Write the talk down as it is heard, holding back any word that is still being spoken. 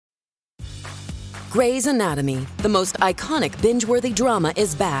Grey's Anatomy, the most iconic binge-worthy drama,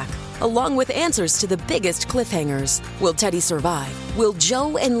 is back, along with answers to the biggest cliffhangers. Will Teddy survive? Will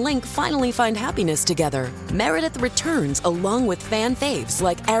Joe and Link finally find happiness together? Meredith returns along with fan faves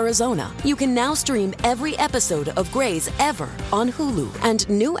like Arizona. You can now stream every episode of Grey's ever on Hulu, and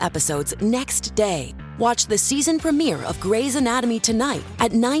new episodes next day. Watch the season premiere of Grey's Anatomy tonight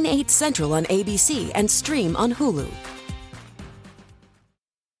at 9/8 Central on ABC and stream on Hulu.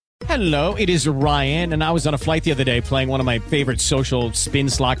 Hello, it is Ryan, and I was on a flight the other day playing one of my favorite social spin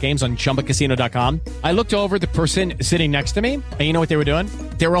slot games on ChumbaCasino.com. I looked over at the person sitting next to me, and you know what they were doing?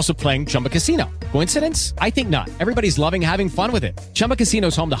 They were also playing Chumba Casino. Coincidence? I think not. Everybody's loving having fun with it. Chumba Casino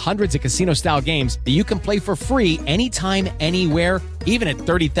is home to hundreds of casino-style games that you can play for free anytime, anywhere, even at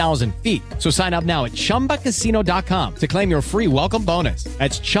 30,000 feet. So sign up now at ChumbaCasino.com to claim your free welcome bonus.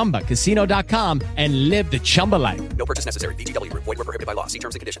 That's ChumbaCasino.com and live the Chumba life. No purchase necessary. VGW. Void where prohibited by law. See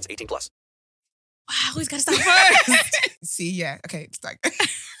terms and conditions. 18+. Wow, who's got to start first? See, yeah. Okay, it's like...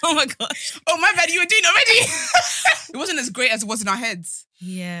 Oh my gosh. Oh, my bad. You were doing it already. It wasn't as great as it was in our heads.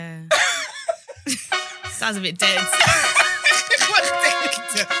 Yeah. Sounds a bit dead. What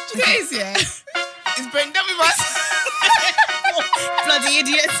dead? It is, yeah. Is Brent done with us? Bloody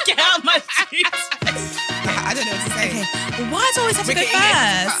idiots, get out of my feet. I don't know what to say. Okay. Well, why do I always have to go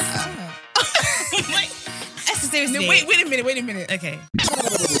first? Wait, Esther, seriously. No, wait a minute. Okay.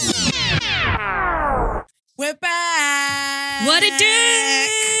 We're back. What it do?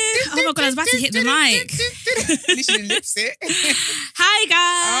 Oh my God, I was about to hit the mic. At least you didn't lip sync. Hi,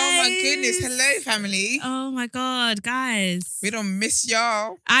 guys. Oh my goodness. Hello, family. Oh my God, guys. We don't miss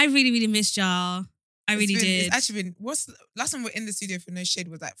y'all. I really, really missed y'all. I really did. It's actually been, last time we were in the studio for No Shade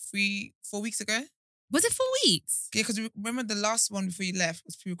was like 4 weeks ago. Was it 4 weeks? Yeah, because remember the last one before you left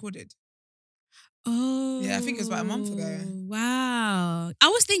was pre-recorded. Oh. Yeah, I think it was about a month ago. Wow. I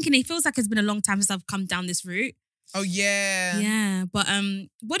was thinking it feels like it's been a long time since I've come down this route. Oh, yeah. Yeah, but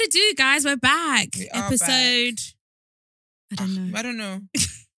what it do, guys? We're back. We are Episode. back. I don't know.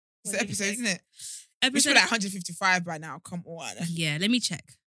 It's the episode, isn't it? We should be like 155 by now. Come on. Yeah, let me check.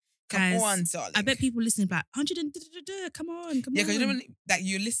 Come Guys, on, darling. I bet people listening back 100 and come on. Yeah, because you know when like,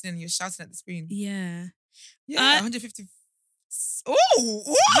 you're listening and you're shouting at the screen. Yeah. Yeah, 150. Ooh,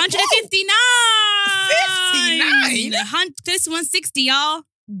 159. 59? Close to 160, y'all.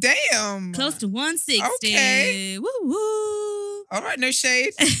 Damn. Close to 160. Okay. Woo woo. All right, no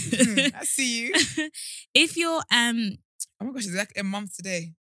shade. I see you. If you're Oh my gosh, it's like a month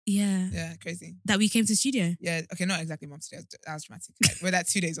today. yeah, Yeah, crazy. that we came to the studio. Yeah, okay, not exactly a month today. That was dramatic. We're like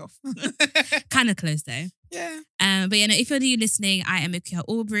 2 days off. Kind of close though. Yeah. But yeah, no, if you're new listening, I am Akia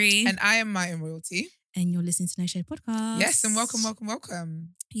Aubrey. And I am Martin Royalty. And you're listening to No Shade Podcast. Yes, and welcome.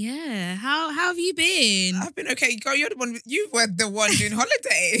 Yeah. How have you been? I've been okay. Girl, you're the one. You were the one doing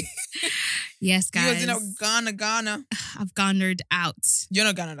holiday. Yes, guys. You was in Ghana. I've garnered out. You're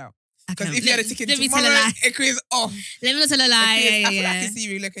not Ghana out. Okay, Because if you had a ticket let me tell a tomorrow, lie. it is off. Let me not tell a lie. I feel like Yeah. I can see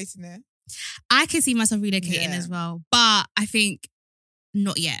you relocating there. I can see myself relocating Yeah. as well, but I think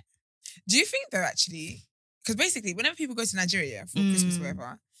not yet. Do you think though, actually, because basically, whenever people go to Nigeria for Christmas or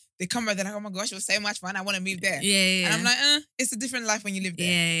whatever, they come back, they're like, oh my gosh, it was so much fun. I want to move there. Yeah. And I'm like, it's a different life when you live there.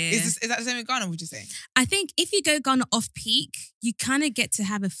 Yeah. Is that the same in Ghana, would you say? I think if you go Ghana off peak, you kind of get to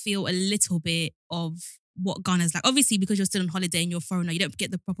have a feel a little bit of what Ghana's like. Obviously, because you're still on holiday and you're a foreigner, you don't get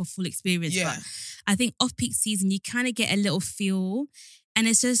the proper full experience. Yeah. But I think off peak season, you kind of get a little feel. And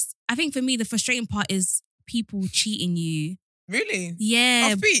it's just, I think for me, the frustrating part is people cheating you. Really? Yeah.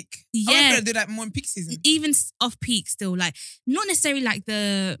 Off peak? Yeah. I was going to do that more in peak season. Even off peak still, like, not necessarily like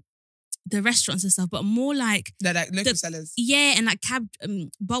the restaurants and stuff, but more like They're like local sellers. Yeah, and like cab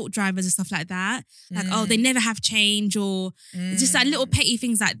Bolt drivers and stuff like that. Like, oh, they never have change, or just like little petty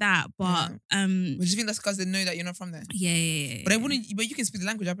things like that. But But do you think that's because they know that you're not from there? yeah. But they wouldn't. But you can speak the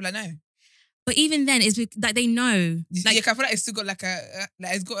language. I'd be like, no. But even then, it's like they know. Like, Yeah, I feel like it's still got like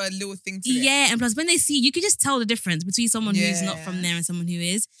it's got a little thing to it. yeah, and plus when they see you can just tell the difference between someone who's not Yeah. from there and someone who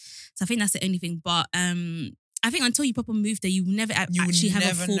is. So I think that's the only thing. But I think until you proper move there, you will never You will actually have a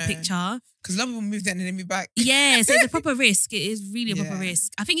never full know. picture. Because a lot of people move there and then move back. Yeah, so it's a proper risk. It is really a proper Yeah.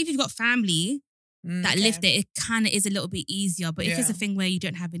 risk. I think if you've got family that live there, it kind of is a little bit easier. But if it's a Yeah. thing where you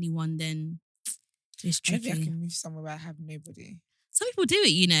don't have anyone, then it's Maybe I tricky. can move somewhere where I have nobody. Some people do it,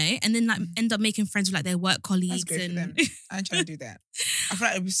 you know, and then like end up making friends with like their work That's colleagues, great for and them. I ain't trying to do that. I feel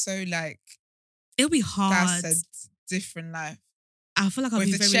like it'd be so like it'll be hard. that's a different life. I feel like I'll But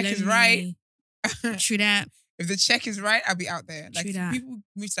be if the very check is lonely. right- True that. If the check is right, I'll be out there. Like True that. people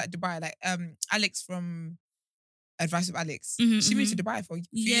move to like Dubai. Like Alex from Advice with Alex. Mhm, She moved to Dubai for a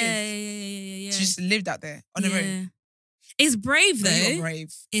few years. Yeah. She just lived out there on her own. It's brave But though. you're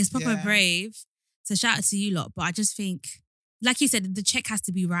brave. It's proper Yeah. brave. So shout out to you lot. But I just think, like you said, the check has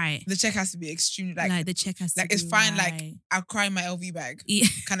to be right. The check has to be extremely Like the check has to be it's fine. right. Like I'll cry in my LV bag, Yeah.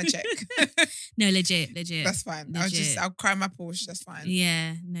 kind of check. No, legit. That's fine. I'll cry in my Porsche. That's fine.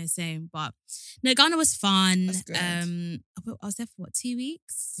 Yeah, no, same. But no, Ghana was fun. That's good. I was there for 2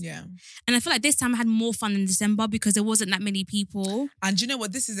 weeks? Yeah. And I feel like this time I had more fun in December because there wasn't that many people. And you know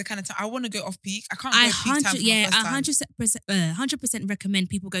what? This is the kind of time I want to go off peak. I can't go peak time for my first time. 100% recommend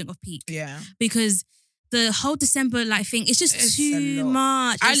people going off peak. Yeah. Because the whole December thing, it's just too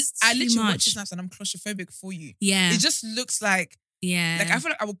much. I literally watch snaps and I'm claustrophobic for you. Yeah. It just looks like, I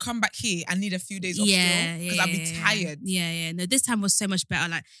feel like I will come back here and need a few days off still because I'll be tired. Yeah. No, this time was so much better.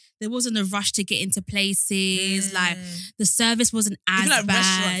 Like there wasn't a rush to get into places. Like the service wasn't as Even like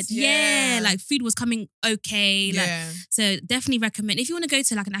bad. Yeah. Like food was coming okay. Like so definitely recommend if you want to go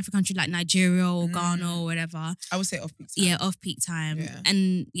to like an African country like Nigeria or Ghana or whatever. I would say off peak time. Yeah, off peak time.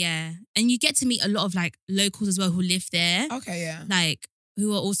 Yeah. And you get to meet a lot of like locals as well who live there. Okay, yeah. Like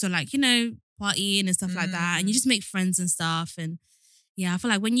who are also like, you know, partying and stuff like that. And you just make friends and stuff. And yeah, I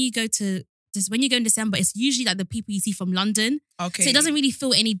feel like when you go in December, it's usually like the people you see from London. Okay. So it doesn't really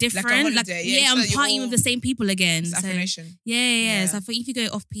feel any different. Like a holiday. I'm partying with the same people again. It's affirmation. Yeah. So I think if you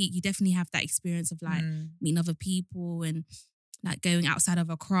go off peak, you definitely have that experience of like meeting other people and like going outside of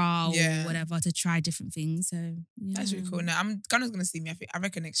a crowd or whatever to try different things. So yeah. That's really cool. Now Ghana's gonna see me. I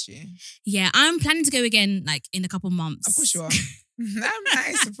reckon next year. Yeah, I'm planning to go again like in a couple months. Of course you are. I'm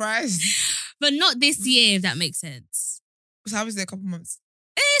nice, surprised. But not this year, if that makes sense. So how was it a couple months?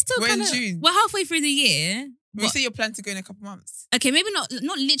 It's still we're in June. We're halfway through the year. But you say you're planning to go in a couple months. Okay, maybe not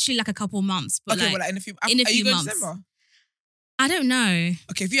literally like a couple months, but like in a few. Are you going months. December? I don't know.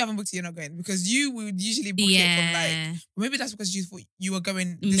 Okay, if you haven't booked it, you're not going because you would usually book it from like. Maybe that's because you thought you were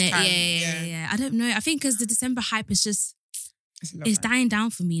going this time. Yeah. I don't know. I think because the December hype is just it's dying down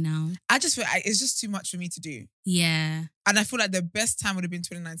for me now. I just feel it's just too much for me to do. Yeah, and I feel like the best time would have been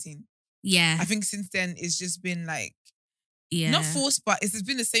 2019. Yeah, I think since then it's just been like. Yeah. Not forced, but it's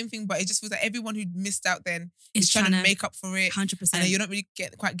been the same thing. But it just feels like everyone who missed out then is trying to make up for it. 100%. And you're not really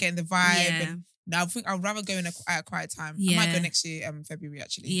quite getting the vibe. Yeah. And now I think I'd rather go in a quiet time. Yeah. I might go next year, February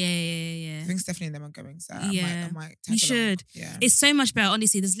actually. Yeah. I think Stephanie and them are going, so I might you should. Yeah. It's so much better,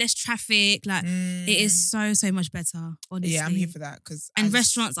 honestly. There's less traffic. Like it is so much better, honestly. Yeah, I'm here for that and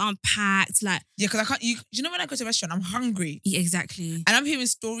restaurants aren't packed. Like because I can't. You know when I go to a restaurant, I'm hungry. Yeah, exactly. And I'm hearing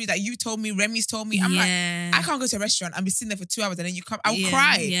stories that you told me, Remy's told me. I'm like, I can't go to a restaurant and be sitting there for 2 hours and then you come. I'll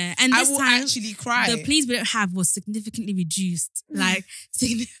cry. Yeah, and this I will time, actually cry. The please we don't have was significantly reduced. Like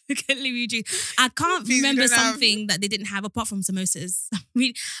significantly reduced. I can't remember something that they didn't have apart from samosas.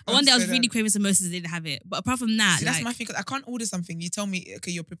 One day I was really craving samosas, they didn't have it. But apart from that, that's my thing. I can't order something. You tell me,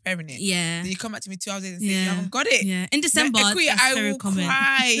 okay, you're preparing it. Yeah. Then you come back to me 2 hours later and say, you haven't got it. Yeah. In December, I will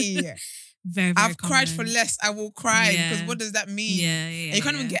cry. Very, very I've common. cried for less. I will cry because what does that mean? Yeah. And you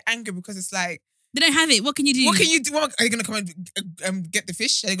can't even get angry because it's like they don't have it. What can you do? What can you do? Are you gonna come and get the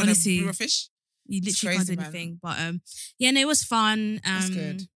fish? Are you gonna brew a fish? You literally can't do anything. But no, it was fun. That's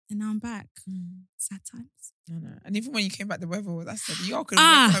good. And now I'm back. Sad times. I know. And even when you came back, the weather was. I said you all could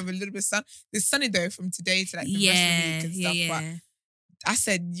have a little bit of sun. It's sunny though from today to like the rest of the week and stuff. But I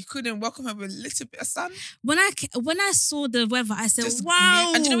said you couldn't welcome her with a little bit of sun. When I saw the weather, I said,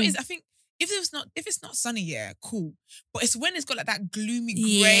 "Wow!" And you know what it is? I think if it's not sunny, cool. But it's when it's got like that gloomy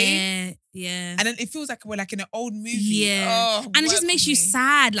grey, yeah. And then it feels like we're like in an old movie, and it just makes you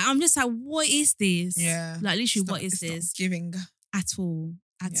sad. Like I'm just like, what is this? Yeah, like literally, what is this? Not giving at all.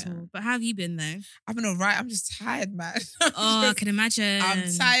 But how have you been though? I've been alright. I'm just tired, man. I can imagine.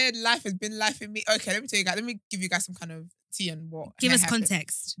 I'm tired. Life has been life in me. Okay, let me tell you guys. Let me give you guys some kind of tea on what. Give us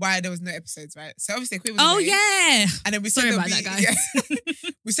context. Why there was no episodes, right? So obviously, Queen was away, yeah. And then we said that, guys. Yeah,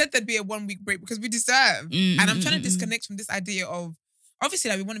 we said there'd be a 1 week break because we deserve. And I'm trying to disconnect from this idea of obviously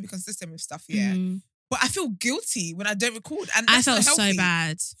like we want to be consistent with stuff, But I feel guilty when I don't record, and that's I felt not healthy. so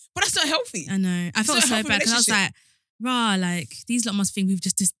bad. But that's not healthy. I know. I felt so bad because I was like. Like these lot must think we've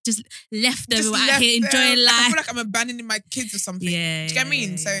just left them out here enjoying life. I feel like I'm abandoning my kids or something. Yeah, do you get what I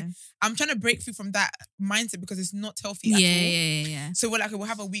mean? So I'm trying to break free from that mindset because it's not healthy at all. Yeah. So we'll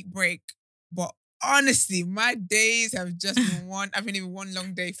have a week break, but honestly, my days have just been I've been even one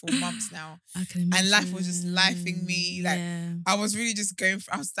long day for months now. I can imagine. And life was just lifing me. Like I was really just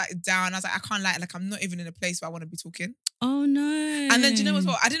I was like down. I was like, I can't lie. Like I'm not even in a place where I want to be talking. Oh no. And then do you know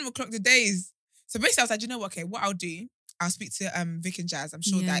what? I didn't even clock the days. So basically I was like, you know what? Okay, what I'll do, I'll speak to Vic and Jazz. I'm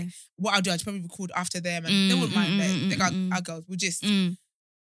sure that what I'll do, I'll probably record after them and they wouldn't mind. They got our girls. We'll just. I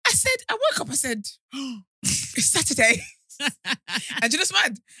woke up, I said, it's Saturday. And you know what's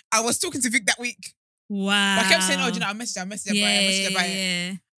mad? I was talking to Vic that week. Wow. But I kept saying, I messaged her about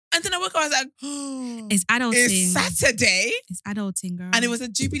it. And then I woke up, I was like, it's adulting. It's Saturday. It's adulting, girl. And it was a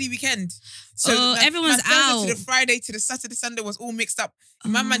Jubilee weekend. So everyone's out. To the Friday, to the Saturday, Sunday was all mixed up.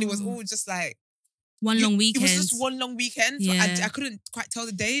 In my mind, it was all just like... long weekend. It was just one long weekend. So I couldn't quite tell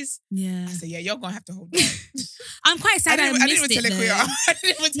the days. Yeah. I said, yeah, you're going to have to hold on. I'm quite sad I didn't even tell it. I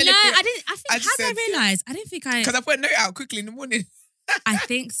didn't even tell it. I didn't. I think, how did I realise? I didn't think I... Because I put a note out quickly in the morning. I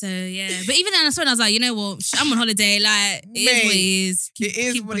think so, yeah. But even then I saw it, I was like, you know what? I'm on holiday. Like, it is what it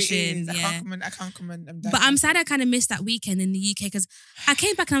is. Keep what pushing, it is. yeah. I can't comment. But I'm sad I kind of missed that weekend in the UK because I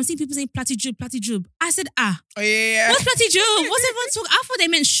came back and I'm seeing people saying Platty Jub. I said, Oh, yeah. What's Platty Jub? What's everyone talking? I thought they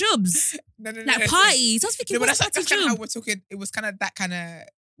meant shubs. No. Like parties. I was thinking, what's Platty Jub? That's kind of how we're talking. It was kind of that kind of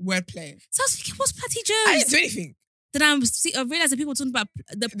wordplay. So I was thinking, what's Platty Jub? I didn't do anything. Then I realised that people were talking about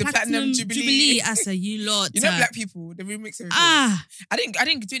the Platinum Jubilee. I said, you lot. You know black people, they remix everything. I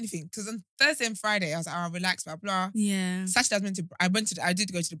didn't do anything because on Thursday and Friday I was like, I'll relax, blah blah. Yeah. Saturday I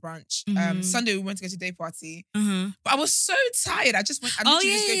did go to the brunch. Sunday we went to go to day party. But I was so tired. I just went. I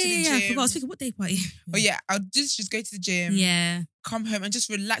literally just go to the gym. I forgot. I was thinking, what day party? Oh yeah, I'll just go to the gym. Yeah. Come home and just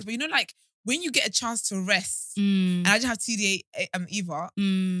relax. But you know, like when you get a chance to rest, and I didn't have TDA either,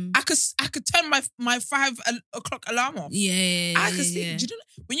 I could turn my 5 o'clock alarm off. Yeah. I could sleep. Do you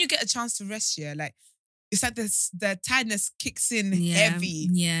know, when you get a chance to rest, like it's like the tiredness kicks in heavy.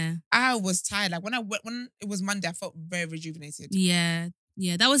 Yeah. I was tired. Like when it was Monday, I felt very rejuvenated. Yeah.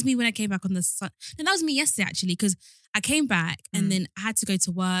 Yeah. That was me when I came back on the sun. And that was me yesterday actually, because I came back and then I had to go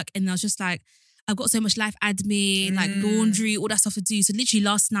to work and I was just like, I've got so much life admin, like laundry, all that stuff to do. So literally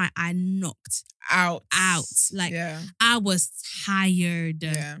last night I knocked out. Like I was tired.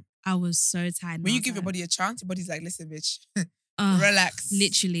 Yeah. I was so tired. When you give your body a chance, your body's like, listen, bitch, relax.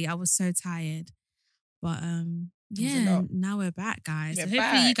 Literally, I was so tired. But now we're back, guys. So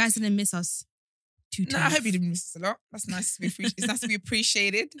hopefully you guys didn't miss us too tough. No, I hope you didn't miss us a lot. That's nice to be it's nice to be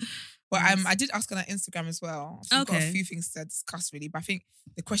appreciated. But I did ask on our Instagram as well. So we've got a few things to discuss really. But I think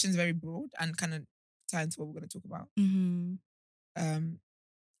the question's very broad and kind of tie into what we're going to talk about.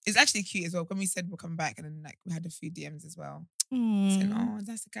 It's actually cute as well. When we said we'll come back and then like we had a few DMs as well. Saying,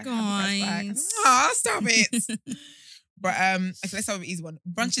 that's the guy. Guys. Stop it. But okay, let's start with an easy one.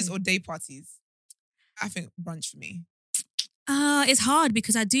 Brunches or day parties? I think brunch for me. It's hard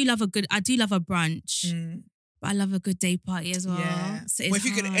because I do love a brunch. But I love a good day party as well. Yeah. So if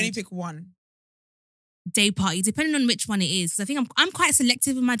you could only pick one. Day party, depending on which one it is. Because I think I'm quite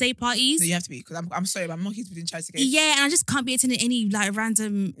selective with my day parties. No, you have to be, because I'm sorry, but I'm not here to be in charge to get. Yeah, and I just can't be attending any like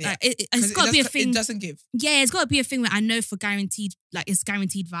random. Yeah. It's got to be a thing. It doesn't give. Yeah, it's got to be a thing where I know for guaranteed, like it's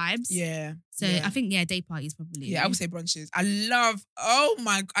guaranteed vibes. Yeah. So I think day parties probably. Yeah, I would say brunches. I just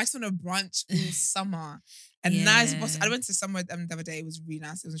want a brunch all summer. Nice boss. I went to somewhere the other day. It was really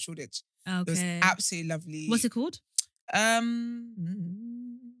nice. It was in Shoreditch. Okay. It was absolutely lovely. What's it called? 1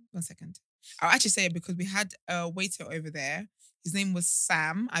 second. I'll actually say it because we had a waiter over there. His name was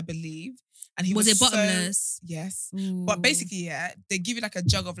Sam, I believe. And he was it bottomless? Yes. Ooh. But basically, they give you like a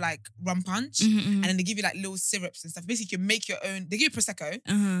jug of like rum punch and then they give you like little syrups and stuff. Basically, you can make your own. They give you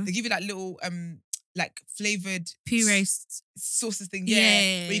Prosecco. They give you like little like flavored puree sauces thing.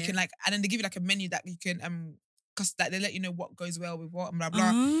 Yeah. Where you can like, and then they give you like a menu that you can cause like they let you know what goes well with what and blah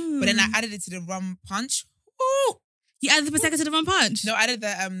blah. But then I added it to the rum punch. Ooh. You added the Prosecco to the rum punch? No, I added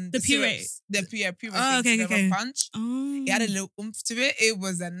the puree. Syrups, the puree to the rum punch. Oh. It added a little oomph to it. It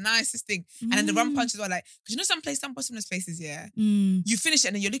was the nicest thing. And then the rum punches were like, because you know some bottomless places, you finish it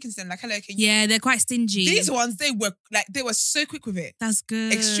and then you're looking to them like, hello, can you? Yeah, they're quite stingy. These ones, they were so quick with it. That's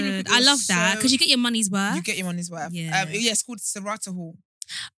good. Extremely quick. I love that because you get your money's worth. You get your money's worth. Yeah. It's called Serrata Hall.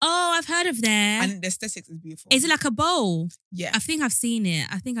 Oh, I've heard of that. And the aesthetics is beautiful. Is it like a bowl? Yeah. I think I've seen it.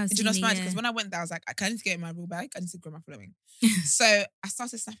 Do you know what's mad? Because when I went there, I was like, I need to get in my real bag. I need to grow my following. So I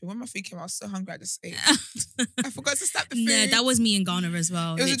started snapping. When my food came out, I was so hungry, I just ate. I forgot to snap the food. No, that was me in Ghana as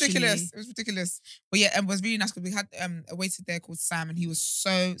well. It was ridiculous. But yeah, it was really nice because we had a waiter there called Sam and he was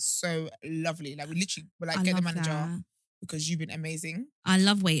so, so lovely. Like we literally were like, get the manager. Because you've been amazing. I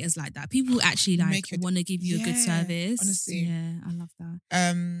love waiters like that. People who actually want to give you a good service. Honestly. Yeah, I love that.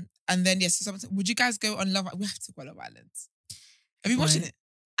 And then, so would you guys go on Love Island? We have to go on Love Island. Have you watching it?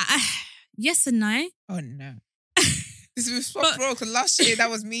 Yes and no. Oh no. This is spot bro, because last year that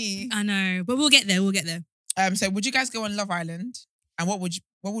was me. I know, but we'll get there. So would you guys go on Love Island? And what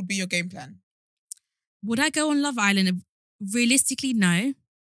would be your game plan? Would I go on Love Island? Realistically, no. Do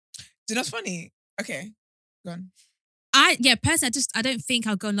you know what's funny? Okay, go on. Personally, I don't think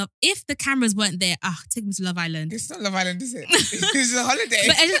I'll go on Love. If the cameras weren't there, take me to Love Island. It's not Love Island, is it? It's a holiday.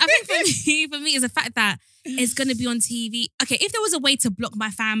 But I think for me, it's the fact that it's going to be on TV. Okay, if there was a way to block my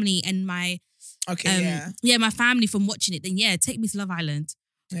family and my my family from watching it, then take me to Love Island.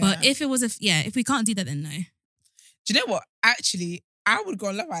 But if it was if we can't do that, then no. Do you know what? Actually, I would go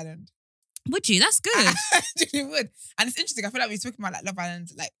on Love Island. Would you? That's good. I actually would. And it's interesting. I feel like we've spoken about like Love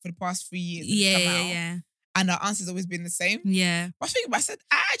Island like for the past 3 years. Yeah. And our answer's always been the same. Yeah. But I said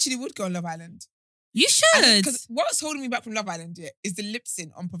I actually would go on Love Island. You should. Because what's holding me back from Love Island is the lip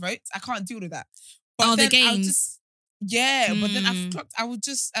sync on Provoked. I can't deal with that. But the games. But then I've clocked. I would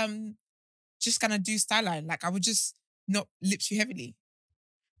just kind of do Styline. Like I would just not lips you heavily.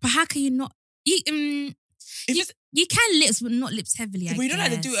 But how can you not? You can lips, but not lips heavily. But you don't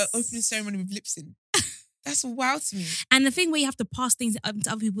like to do an opening ceremony with lip sync. That's wild to me. And the thing where you have to pass things up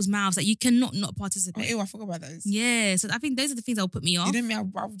to other people's mouths, like you cannot not participate. Oh, ew, I forgot about those. Yeah, so I think those are the things that will put me off. You know me, I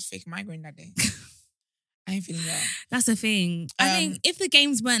would fake migraine that day. I ain't feeling well. That's the thing. I think if the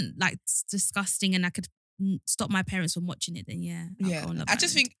games weren't like disgusting and I could stop my parents from watching it, then I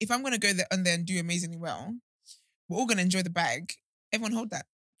just think if I'm gonna go there and do amazingly well, we're all gonna enjoy the bag. Everyone hold that.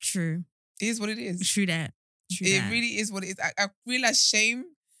 True. It is what it is. True that. It really is what it is. I realize shame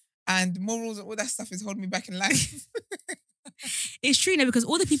and morals and all that stuff is holding me back in life. It's true now because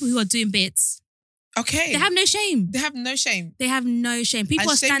all the people who are doing bits, they have no shame. They have no shame. They have no shame.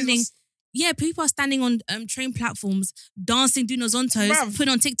 People are standing. People are standing on train platforms, dancing, doing ozontos,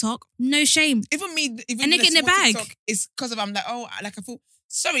 putting on TikTok. No shame. Even me, and they get in their bag. TikTok, it's because of I'm like, I thought.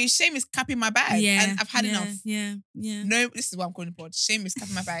 Sorry, shame is capping my bag. Yeah, and I've had enough. Yeah. No, this is what I'm calling the pod. Shame is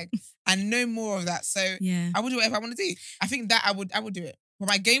capping my bag. And no more of that. So I would do whatever I want to do. I think that I would do it. But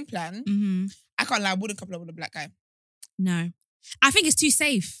my game plan, I can't lie, I wouldn't couple up with a black guy. No. I think it's too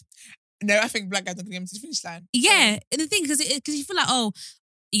safe. No, I think black guys don't get him to the finish line. Yeah. And the thing, because you feel like,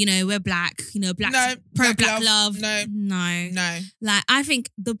 we're black, black, pro-black love. No. Like, I think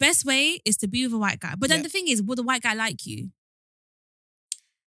the best way is to be with a white guy. But then the thing is, will the white guy like you?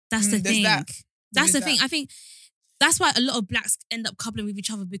 That's the thing. That's the thing. I think that's why a lot of blacks end up coupling with each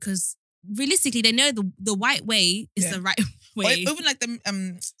other because realistically, they know the white way is the right way. Or even like the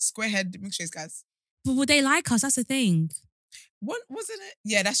squarehead mixed guys. But would they like us? That's the thing. What wasn't it?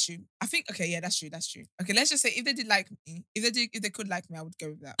 Yeah, that's true. I think that's true. Okay, let's just say if they did like me, if they could like me, I would go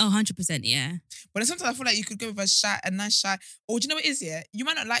with that. Oh, 100%, yeah. But then sometimes I feel like you could go with a nice shy. Or do you know what it is? Yeah, you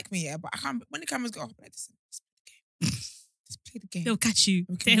might not like me, but I can't. When the cameras go off, I'm like, listen, let's play the game. They'll catch you.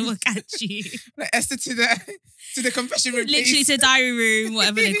 They will catch you. Like Esther to the confession room. Literally to diary room,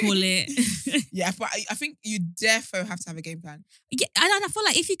 whatever they call it. Yeah, but I think you defo have to have a game plan. Yeah, and I feel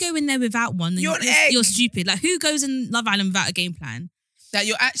like if you go in there without one, then you're stupid. Like who goes in Love Island without a game plan? That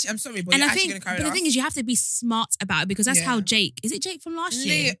you're actually, I'm sorry, but you're actually going to carry it on. But the thing is, you have to be smart about it because that's how Jake. Is it Jake from last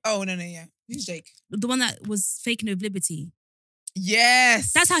year? Oh no, yeah. Who's Jake? The one that was faking with Liberty.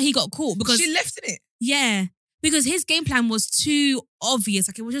 Yes, that's how he got caught because she left in it. Yeah. Because his game plan was too obvious.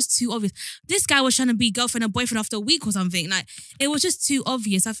 Like, it was just too obvious. This guy was trying to be girlfriend and boyfriend after a week or something. Like, it was just too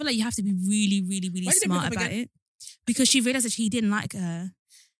obvious. I feel like you have to be really, really, really smart about it. Because she realized that he didn't like her.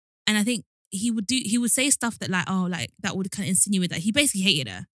 And I think he would say stuff that that would kind of insinuate that he basically hated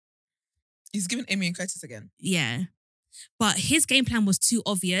her. He's giving Amy and Curtis again. Yeah. But his game plan was too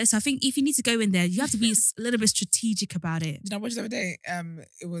obvious. I think if you need to go in there, you have to be a little bit strategic about it. Did I watch the other day?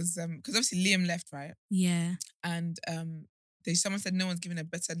 It was because obviously Liam left, right? Yeah. And someone said no one's given a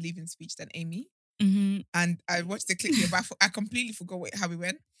better leaving speech than Amy. Mm-hmm. And I watched the clip here, but I completely forgot how we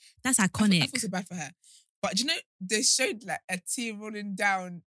went. That's iconic. I feel so bad for her. But you know, they showed like a tear rolling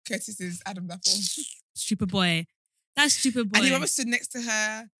down Curtis's Adam Daffo. Stupid boy. That's stupid boy. And he almost stood next to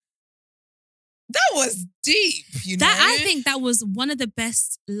her. That was deep, you know. I think that was one of the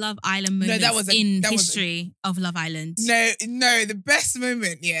best Love Island moments in history of Love Island. No, the best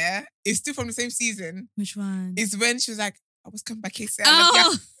moment, is still from the same season. Which one? Is when she was like, I was coming back here saying I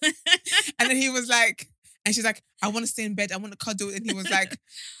love you. And then he was like, and she's like, I want to stay in bed, I want to cuddle. And he was like,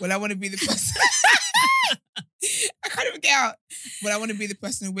 well, I want to be the person. I can't even get out. Well, I want to be the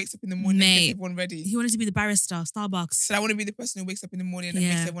person who wakes up in the morning and gets everyone ready. He wanted to be the barrister, Starbucks. So I want to be the person who wakes up in the morning and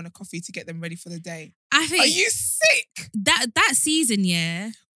makes everyone a coffee to get them ready for the day. I think. Are you sick? That season,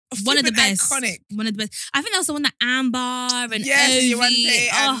 one of the best. Iconic. One of the best. I think that was the one that Amber and Ovi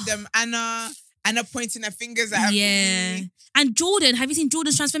and Anna pointing her fingers at him. Yeah. And Jordan, have you seen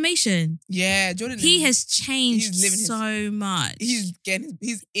Jordan's transformation? Yeah, Jordan. He has changed so much. He's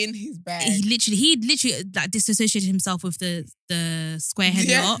in his bag. He literally like disassociated himself with the squarehead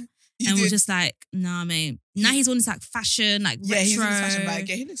lot. And was just like, nah, mate. Now he's on this like fashion, like retro. He's in his fashion bag.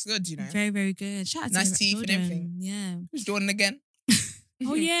 Yeah, he looks good, you know. Very, very good. Shout out to nice teeth Jordan. and everything. Yeah. Who's Jordan again?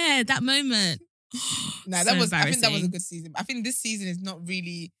 Oh yeah, that moment. I think that was a good season. I think this season is not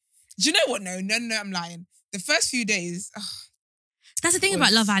really. Do you know what? No, I'm lying. The first few days, That's the thing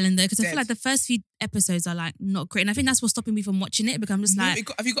about Love Island though, because I feel like the first few episodes are like not great, and I think that's what's stopping me from watching it because I'm just like,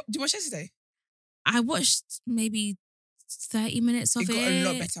 have you got? Do you watch yesterday? I watched maybe 30 minutes of it. It got a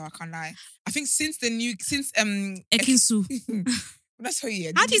lot better. I can't lie. I think since Ekinsu. That's how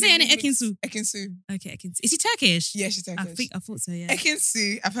you. How do you say it? Ekinsu. Ekinsu. Okay, Ekinsu. Is he Turkish? Yeah, she's Turkish. I thought so. Yeah.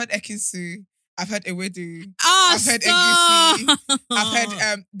 Ekinsu. I've heard Ekinsu. I've heard Ewedu. Oh, I've heard Egusi. I've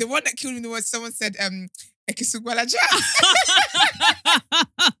heard the one that killed me was someone said Ekisu Gwalaja.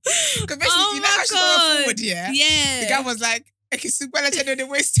 Because basically, you know how she went forward, yeah? Yeah. The guy was like, Ekisu Gwalaja, don't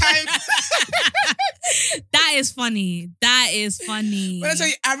waste time. That is funny. When I tell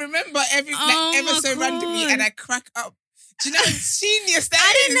you, I remember every ever randomly and I crack up. Do you know how genius that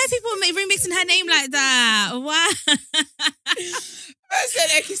I didn't know people remixing her name like that. Wow. I said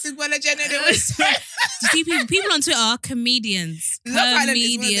Ekisu Gwalaja, don't waste time. You see, people on Twitter are comedians. Love Island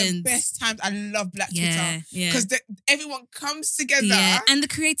is one of the best times. I love Black Twitter. Because everyone comes together. Yeah, and the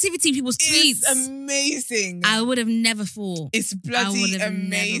creativity in people's tweets. It's amazing. I would have never thought. It's bloody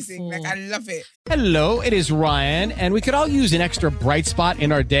amazing. Like, I love it. Hello, it is Ryan, and we could all use an extra bright spot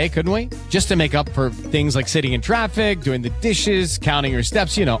in our day, couldn't we? Just to make up for things like sitting in traffic, doing the dishes, counting your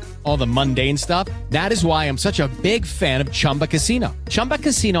steps, you know, all the mundane stuff. That is why I'm such a big fan of Chumba Casino. Chumba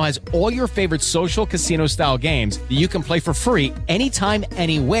Casino has all your favorite social casino-style games that you can play for free anytime,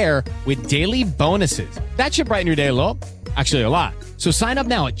 anywhere with daily bonuses. That should brighten your day a little. Actually, a lot. So sign up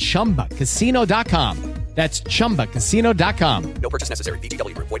now at ChumbaCasino.com. That's ChumbaCasino.com. No purchase necessary.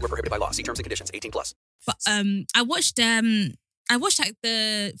 VGW Group. Void where prohibited by law. See terms and conditions. 18+. But I watched like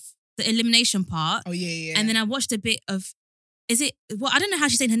the elimination part. Oh yeah. And then I watched a bit of. I don't know how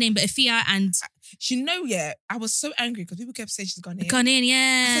she's saying her name, but Afia and... I was so angry because people kept saying she's Ghanaian. Ghanaian,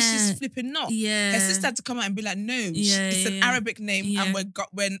 yeah. I said she's flipping not. Yeah. Her sister had to come out and be like, no, it's an Arabic name and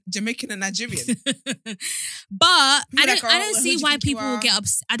we're Jamaican and Nigerian. But I don't see why people get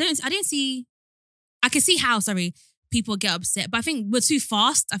upset. I can see how, people get upset, but I think we're too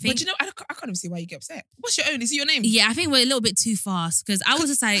fast. But you know, I can't even see why you get upset. What's your own? Is it your name? Yeah, I think we're a little bit too fast because I was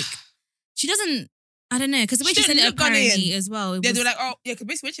just like, she doesn't... I don't know, because the way she said it apparently as well. They were like, oh, yeah, because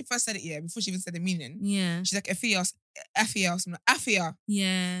basically when she first said it, before she even said the meaning, she's like, Afia.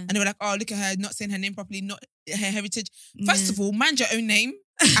 Yeah. And they were like, oh, look at her, not saying her name properly, not her heritage. First of all, mind your own name.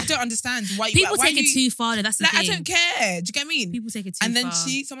 I don't understand why people take it too far, though. That's the thing. I don't care. Do you get what I mean? People take it too far. And then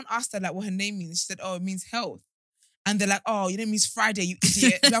someone asked her like what her name means. She said, oh, it means health. And they're like, oh, your name means Friday, you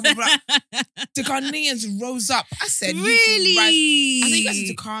idiot. Blah, blah, blah. The Ghanaians rose up. I said, really? I think you guys need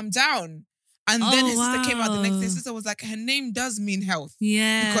to calm down. And then her sister came out the next day. Her sister was like, her name does mean health.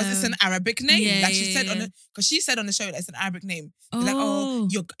 Yeah. Because it's an Arabic name. Yeah, like she said because she said on the show that it's an Arabic name. They're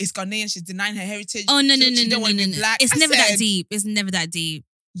like, it's Ghanaian. She's denying her heritage. Oh, no. She don't want to be black. It's never that deep. It's never that deep.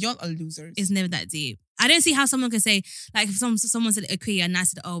 Y'all are losers. It's never that deep. I don't see how someone can say, like, if someone said Aquia and I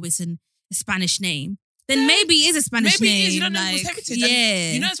said, oh, it's a Spanish name. Then maybe it is a Spanish name. Maybe it is. You don't know who's heritage. Yeah.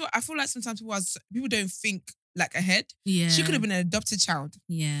 And you know what? I feel like sometimes people don't think like ahead. Yeah. She could have been an adopted child.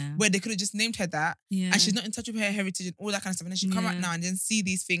 Yeah. Where they could have just named her that. Yeah. And she's not in touch with her heritage and all that kind of stuff. And then she'd come out now and then see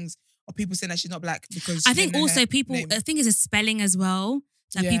these things of people saying that she's not black because I think also people, I think it's a spelling as well.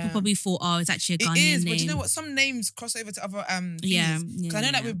 That people probably thought, oh, it's actually a Ghanaian name. It is, but you know what? Some names cross over to other things. Because I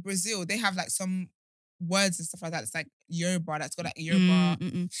know that with Brazil, they have like some words and stuff like that. It's like Yoruba, that's got like Yoruba.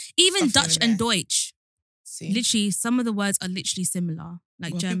 Even Dutch and Deutsch. See? Literally, some of the words are literally similar.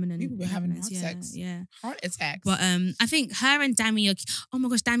 Like German and... People were having heart attacks. Yeah. Heart attacks. But I think her and Dami are... Oh my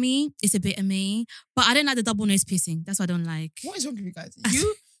gosh, Dami is a bit of me. But I don't like the double nose piercing. That's what I don't like. What is wrong with you guys?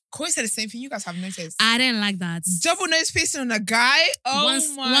 Koi said the same thing. You guys have no taste. I don't like that. Double nose piercing on a guy? Oh my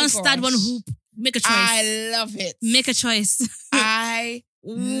gosh. One stud, one hoop. Make a choice. I love it. Make a choice. I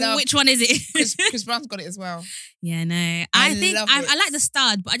love Which one is it? Chris Brown's got it as well. Yeah, no. I think I like the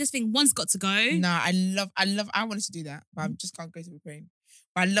stud, but I just think one's got to go. No, I wanted to do that, but I just can't go to Ukraine.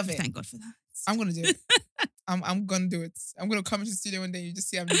 But I love it. Thank God for that. I'm gonna do it. I'm gonna do it. I'm gonna come into the studio one day. You just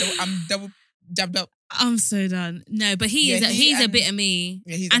see I'm double jabbed up. I'm so done. No, but he's a bit of me.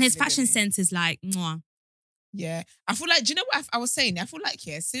 Yeah, and his fashion sense is like, mwah. Yeah. I feel like, do you know what I was saying? I feel like,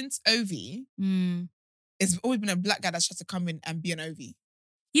 since Ovi, it's always been a black guy that's tried to come in and be an Ovi.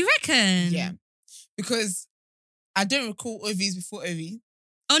 You reckon? Yeah. Because I don't recall Ovi's before Ovi.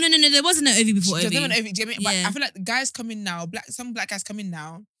 Oh, no. There wasn't an Ovi before Ovi. There wasn't an Ovi. Do you know what I mean? But I feel like the guys come in now, some black guys come in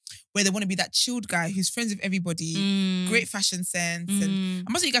now, where they want to be that chilled guy who's friends with everybody, great fashion sense. And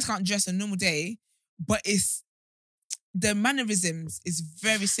I'm not saying you guys can't dress on a normal day, but it's the mannerisms is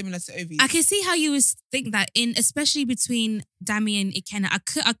very similar to Ovi. I can see how you would think that especially between Dami and Ikenna.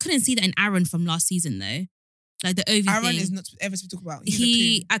 I couldn't see that in Aaron from last season though. Like the Ovi Aaron thing. is not ever to talk about.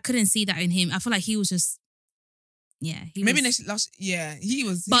 I couldn't see that in him. I feel like he was just Yeah.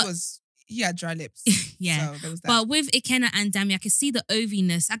 He had dry lips. Yeah. So there was that. But with Ikenna and Dami, I can see the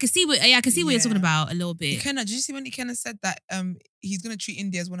oviness. I can see what you're talking about a little bit. Ikenna, did you see when Ikenna said that he's going to treat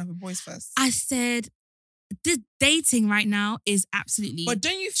India as one of her boys first? I said, the dating right now is absolutely But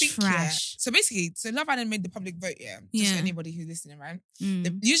don't you think trash? So basically, Love Island made the public vote, just for anybody who's listening, right?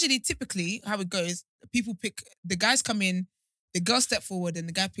 Typically, how it goes, people pick, the guys come in, the girl step forward and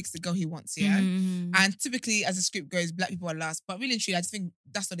the guy picks the girl he wants, And typically, as the script goes, black people are last. But really and truly, I just think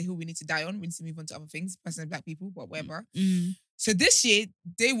that's not the hill we need to die on. We need to move on to other things, personally black people, but whatever. So this year,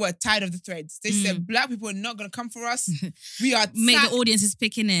 they were tired of the threads. They said, black people are not going to come for us. We are Make the audiences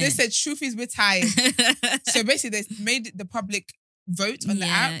picking it. They said, truth is, we're tired. So basically, they made the public vote on the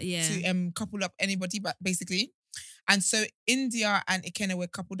app to couple up anybody, but basically. And so India and Ikenna were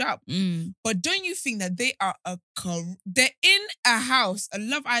coupled up. But don't you think that they are they're in a house, a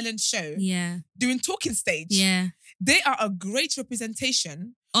Love Island show, doing talking stage. Yeah. They are a great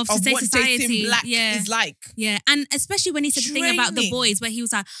representation of what society. Dating black is like. Yeah. And especially when he said the thing about the boys where he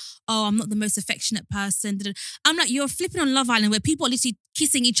was like, oh, I'm not the most affectionate person. I'm like, you're flipping on Love Island where people are literally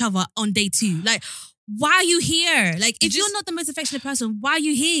kissing each other on day 2. Like, why are you here? Like, if you're not the most affectionate person, why are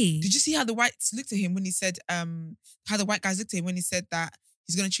you here? Did you see how the whites looked at him when he said, how the white guys looked at him when he said that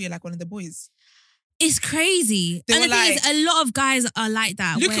he's going to treat her like one of the boys? It's crazy. And the thing is, a lot of guys are like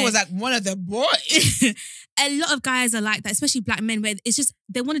that. Luca was like, one of the boys. A lot of guys are like that, especially black men, where it's just,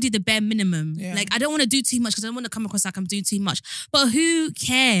 they want to do the bare minimum. Yeah. Like, I don't want to do too much because I don't want to come across like I'm doing too much. But who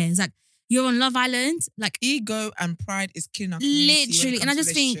cares? Like, you're on Love Island. Like, ego and pride is killing our community. Literally. And I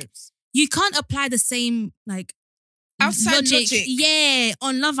just think, you can't apply the same, like, outside logic. Yeah,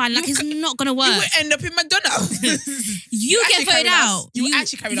 on Love Island. Like, it's not going to work. You will end up in McDonald's. you get voted out. You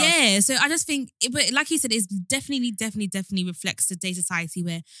actually carried on. Yeah, so I just think, but like you said, it's definitely reflects today's society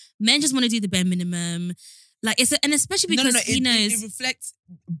where men just want to do the bare minimum. Like, and especially because he knows. It reflects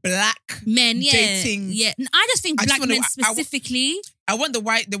black men, dating. Yeah. I just think black men specifically. I want the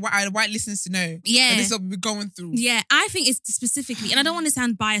white listeners to know. Yeah. This is what we're going through. Yeah, I think it's specifically, and I don't want to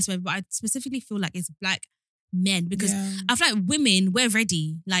sound biased, but I specifically feel like it's black men because I feel like women, we're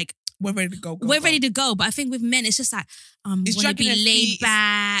ready. Like, we're ready to go. We're ready to go. But I think with men, it's just like, want to be laid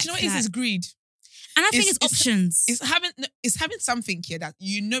back. Do you know what it is? It's greed. And I think it's options. It's having something here that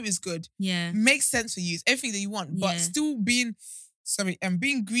you know is good. Yeah. Makes sense for you. It's everything that you want. But still being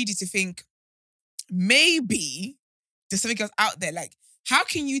greedy to think maybe there's something else out there. Like, how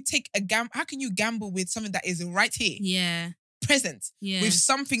can you how can you gamble with something that is right here? Yeah. Present. Yeah. With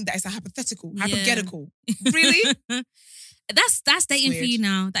something that is a hypothetical. Really? That's dating for you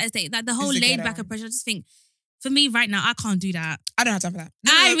now. That is dating. Like, the whole laid back approach. I just think, for me right now, I can't do that. I don't have time for that.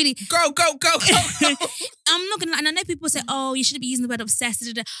 Really go. I'm not gonna, and I know people say, "Oh, you shouldn't be using the word obsessed,"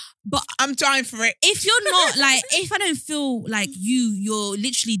 but I'm trying for it. If you're not like, if I don't feel like you're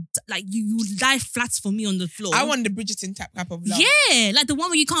literally like you lie flat for me on the floor. I want the Bridgerton type of love. Yeah, like the one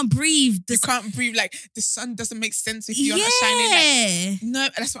where you can't breathe. You can't breathe. Like, the sun doesn't make sense if you're not shining. Like, no,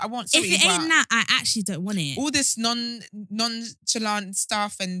 that's what I want. Sorry, if it ain't that, I actually don't want it. All this nonchalant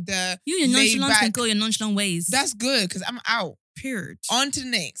stuff and your nonchalant can go your nonchalant ways. That's good because I'm out. Period. On to the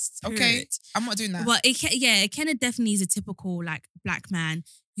next. Okay. Period. I'm not doing that. But Ikenna definitely is a typical like black man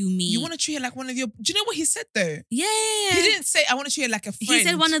you meet. You want to treat her like one of your. Do you know what he said though? Yeah. He didn't say I want to treat her like a friend. He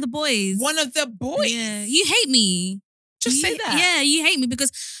said one of the boys. One of the boys. Yeah. You hate me. Just say that. Yeah, you hate me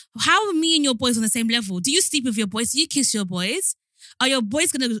because how are me and your boys on the same level? Do you sleep with your boys? Do you kiss your boys? Are your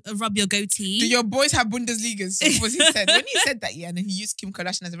boys gonna rub your goatee? Do your boys have Bundesligas? That's what he said. When he said that, and then he used Kim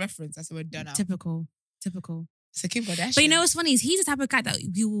Kardashian as a reference, I said, we're done now. Typical. So Kim Kardashian. But you know what's funny is he's the type of guy that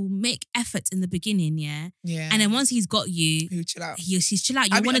he will make efforts in the beginning, yeah? And then once he's got you, he'll chill out. He's chill out.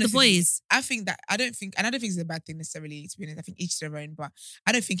 You're one of the boys. I don't think it's a bad thing necessarily, to be honest. I think each their own, but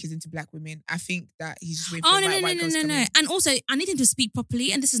I don't think he's into black women. I think that he's just waiting for white girls to come in. And also, I need him to speak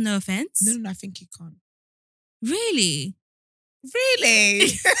properly, and this is no offense. No, I think he can't. Really?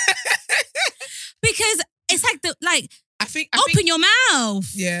 Because it's like I think open your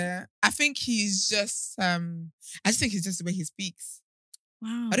mouth. Yeah. I think he's just I just think it's just the way he speaks.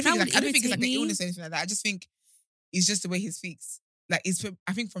 Wow. I don't think it's like an illness or anything like that. I just think it's just the way he speaks. Like it's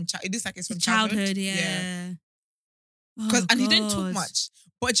from childhood. Yeah. Because and he didn't talk much.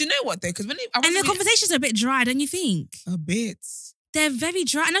 But you know what though? Because when the conversations are a bit dry, don't you think? A bit. They're very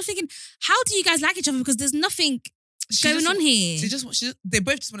dry. And I'm thinking, how do you guys like each other? Because there's nothing going on here. They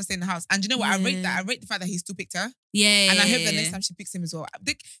both just want to stay in the house. And you know what? I rate that. I rate the fact that he still picked her. Yeah. And I hope that next time she picks him as well.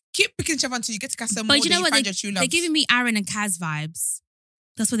 They keep picking each other until you get to Casa More. But you know what? They're giving me Aaron and Kaz vibes.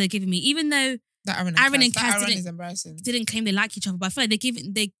 That's what they're giving me. Even though Aaron and Kaz is embarrassing. Didn't claim they like each other, but I feel like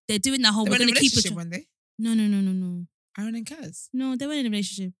they're doing that whole. We're going to keep it. When they? No. Aaron and Kaz. No, they weren't in a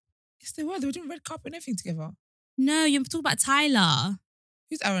relationship. Yes, they were. They were doing red carpet and everything together. No, you're talking about Tyler.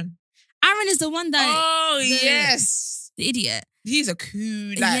 Who's Aaron? Aaron is the one that... Oh, yes. The idiot. He's a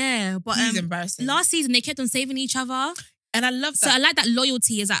cool... yeah, but he's embarrassing. Last season, they kept on saving each other. And I love that. So I like that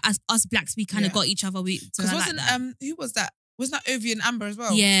loyalty as us blacks, we kind of got each other. Because who was that? Wasn't that Ovi and Amber as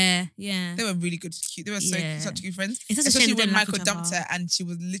well? Yeah. They were really good, cute. They were such good friends. It's Especially when Michael dumped her and she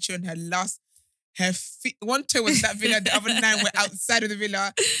was literally on her feet, one toe was in that villa, the other 9 were outside of the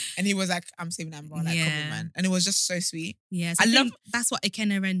villa. And he was like, I'm saving Amber. Like, come on, man. And it was just so sweet. Yeah. So that's what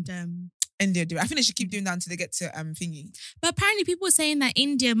Ikenna and India do. I think they should keep doing that until they get to thingy. But apparently people were saying that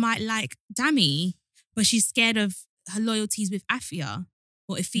India might like Dami, but she's scared of her loyalties with Afia.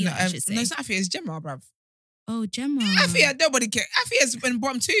 Or Ifia, I should say. No, it's not Afia, it's Gemma, bruv. Oh, Gemma. Afia, nobody cares. Afia's been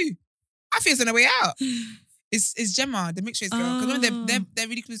bottom 2. Afia's on the way out. It's Gemma, the mixed race girl. Because they're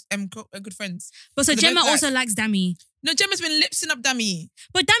really close, good friends. But so Gemma also likes Dami. No, Gemma's been lipsing up Dami.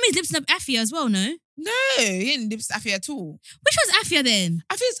 But Dami's lipsing up Afia as well, no? No, he didn't lips Afia at all. Which one's Afia then?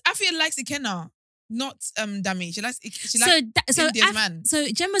 Afia likes Ikenna, not Dami. She likes India's man. So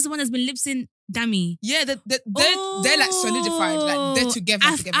Gemma's the one that's been lipsing Dami. Yeah, they're like solidified. Like they're together.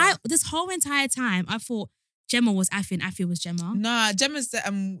 This whole entire time, I thought Gemma was Afia and Afia was Gemma. Nah, Gemma's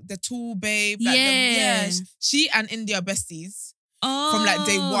the tall babe. Like she and India are besties. Oh, from like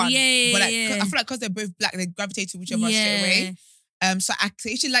day one. Yeah, but like, yeah. I feel like because they're both black, they gravitate to whichever straight away. So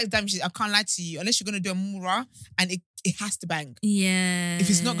if she likes them, I can't lie to you. Unless you're gonna do a mura and it has to bang. Yeah. If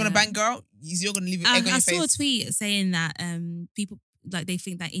it's not gonna bang, girl, you're gonna leave it egg on your face. I saw a tweet saying that people like they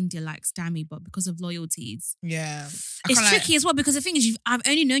think that India likes Dami, but because of loyalties. Yeah. It's tricky as well because the thing is I've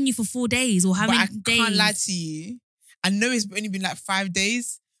only known you for 4 days or how many days. I can't lie to you. I know it's only been like 5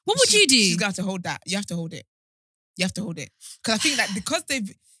 days. What would you do? She's gonna have to hold that. You have to hold it. Because I think that because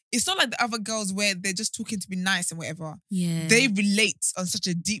it's not like the other girls where they're just talking to be nice and whatever. Yeah. They relate on such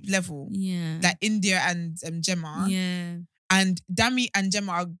a deep level. Yeah. Like India and Gemma. Yeah. And Dami and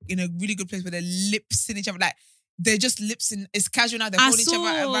Gemma are in a really good place where they're lipsing each other. Like they're just lipsing. It's casual now. They're holding each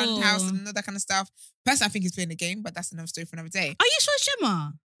other around the house and all that kind of stuff. Personally, I think he's playing the game, but that's another story for another day. Are you sure it's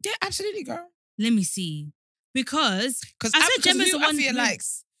Gemma? Yeah, absolutely, girl. Let me see. Because I said Gemma's the one Afia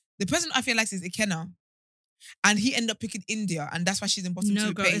likes. The person Afia likes is Ikenna. And he ended up picking India, and that's why she's in bottom 2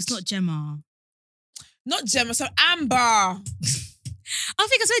 No, girl, page. it's not Gemma. Not Gemma, so Amber. I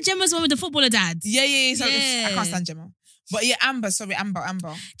think I said Gemma's the one with the footballer dad. Yeah. So I can't stand Gemma. But yeah, Amber.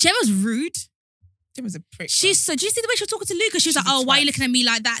 Gemma's rude. Gemma's a prick. Do you see the way she was talking to Luca? She was like, "Oh, why are you looking at me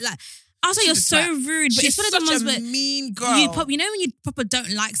like that?" Like, I was like, "You're so rude." But she's it's one of the ones where mean girl. You know when you proper don't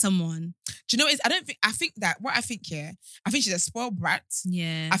like someone. Do you know what it is? I think she's a spoiled brat.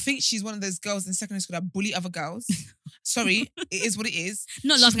 Yeah. I think she's one of those girls in secondary school that bully other girls. Sorry, it is what it is.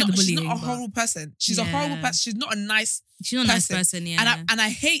 Not laughing at the bullying. She's not a horrible person. She's a horrible person. She's not a nice person, yeah. And I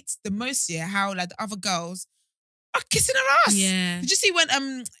hate the most, how like the other girls are kissing her ass. Yeah. Did you see when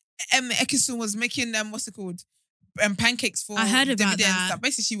Ekisun was making what's it called? Pancakes for I heard about Davide that. and stuff.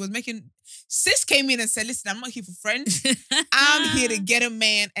 Basically, she was making. Sis came in and said, "Listen, I'm not here for friends. I'm here to get a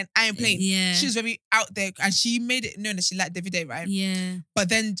man, and I ain't playing." Yeah. She was very out there, and she made it known that she liked Davide, right? Yeah. But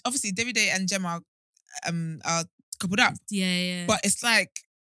then, obviously, Davide and Gemma are coupled up. Yeah. But it's like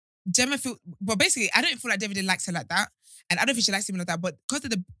Gemma basically, I don't feel like Davide likes her like that, and I don't think she likes him like that. But because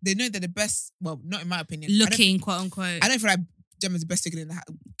they know they're the best. Well, not in my opinion. Looking, quote unquote. I don't feel like Gemma's the best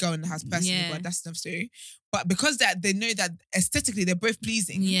girl in the house personally, but that's another story. But because they know that aesthetically they're both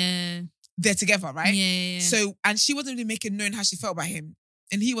pleasing, they're together, right? Yeah. So, and she wasn't really making known how she felt about him,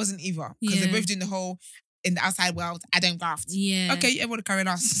 and he wasn't either, because they're both doing the whole in the outside world. I don't graft. Yeah. Okay, everyone to carry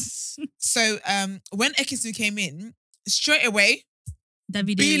on. So, when Ekisu came in, straight away,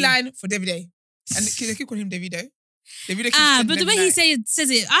 beeline for Davide, and they keep calling him Davido. But the way he says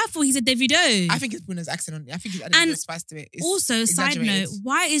it, I thought he said Davido. I think it's Bruno's accent on it. I think he's adding a spice to it. It's also, side note,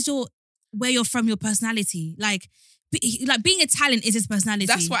 why is where you're from your personality? Like being Italian is his personality.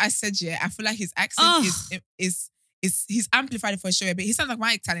 That's what I said, yeah. I feel like his accent is he's amplified it for a show, but he sounds like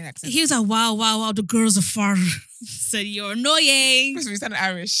my Italian accent. He was like, wow, the girls are far. Said, you're annoying. Because we sound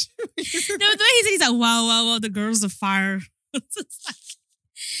Irish. No, the way he said, he's like, wow, the girls are far. It's like,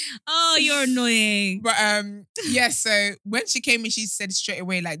 oh, you're annoying. But so when she came in, she said straight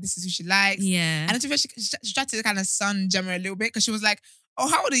away, like, this is who she likes. Yeah. And then she tried to kind of sun Gemma a little bit, because she was like, oh,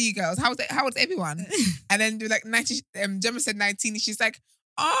 how old are you girls? How old is everyone? And then they were like 19, Gemma said 19, and she's like,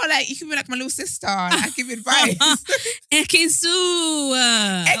 oh, like, you can be like my little sister, and I give you advice. Ekisu.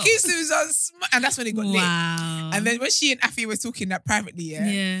 Ekisu's on and that's when it got lit. Wow. And then when she and Afi were talking that privately,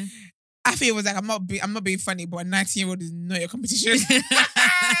 Afia was like, I'm not being funny, but a 19-year-old is not your competition.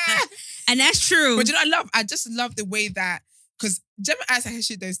 And that's true. But you know, I just love the way that, because Gemma asked her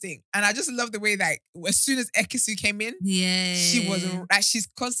shit those things, and I just love the way that as soon as Ekisu came in, she was like, she's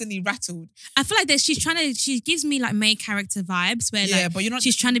constantly rattled. I feel like that she gives me like main character vibes where but you're not,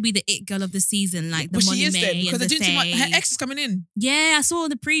 she's trying to be the it girl of the season, like the but Money she is May then, because they're doing too much. Her ex is coming in. Yeah, I saw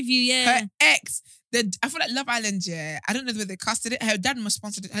the preview. Yeah, her ex. I feel like Love Island, I don't know whether they casted it. Her dad must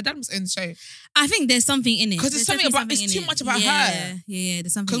sponsored it. Her dad must own the show. I think there's something in it. Because it's something about, it's too much about her. Yeah,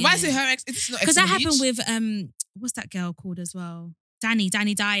 there's something. Because why is it her ex? It's not because that happened with, what's that girl called as well? Danny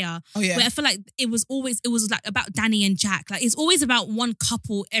Dyer. Oh yeah. Where I feel like it was like about Danny and Jack. Like it's always about one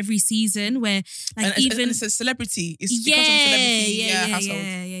couple every season where like and it's a celebrity. It's because of celebrity household.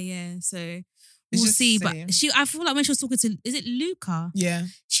 Yeah. So we'll see. But I feel like when she was talking to, is it Luca? Yeah.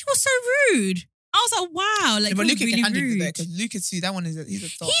 She was so rude. I was like, wow. Like, but Luca really can handle it though, rude. because Luca too, that one he's a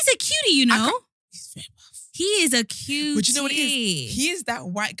thought. He's a cutie, you know. He's very buff. He is a cutie. But you know what it is? He is that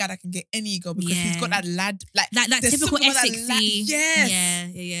white guy that can get any girl because he's got that lad, like that typical Essexy.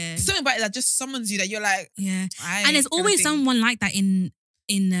 Yes. Yeah. Something about it that just summons you that you're like, and there's always someone like that in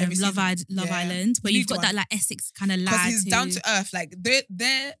Love Island, where you've got that like Essex kind of lad. Because he's down to earth. Like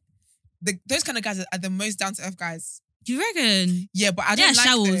they're those kind of guys are the most down to earth guys. Do you reckon? Yeah, but I don't like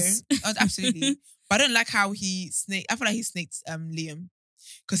showers. Absolutely. But I don't like how he snaked. I feel like he snaked Liam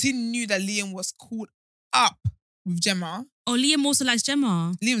because he knew that Liam was caught up with Gemma. Oh, Liam also likes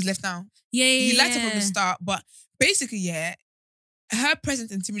Gemma. Liam's left now. Yeah. He liked her from the start, but basically, her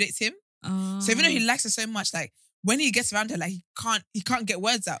presence intimidates him. Oh. So even though he likes her so much, like when he gets around her, like he can't get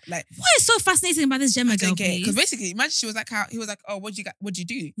words out. Like what is so fascinating about this Gemma girl? Because basically, imagine she was like, how he was like, oh, what'd you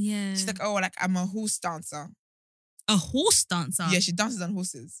do? Yeah. She's like, oh, like I'm a horse dancer. A horse dancer? Yeah, she dances on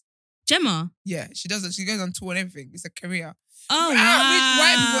horses. Gemma? Yeah, she does it. She goes on tour and everything. It's a career. Oh, wow.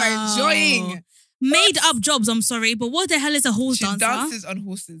 White people are enjoying. Made up jobs, I'm sorry, but what the hell is a horse dancer? She dances on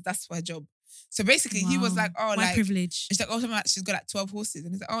horses. That's her job. So basically, he was like, oh, white privilege. She's like, oh, she's got like 12 horses.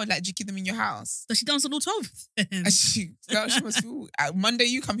 And he's like, oh, like, do you keep them in your house? Does she dance on all 12? And she must feel, Monday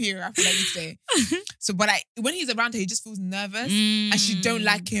you come here, I feel like you today. So, but when he's around her, he just feels nervous. And she don't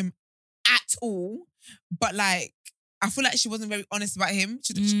like him at all. But like, I feel like she wasn't very honest about him.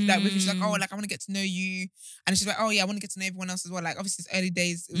 She's like, oh, like I want to get to know you. And she's like, oh yeah, I want to get to know everyone else as well. Like obviously it's early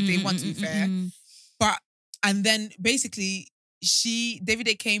days, it was day one to be fair. But, and then basically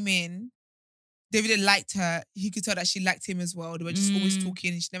Davide came in, Davide liked her. He could tell that she liked him as well. They were just always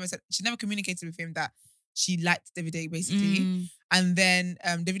talking. And she never communicated with him that she liked Davide basically. And then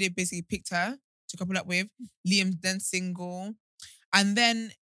Davide basically picked her to couple up with. Liam's then single. And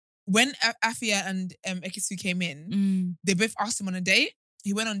then when Afia and Ekisu came in, they both asked him on a date.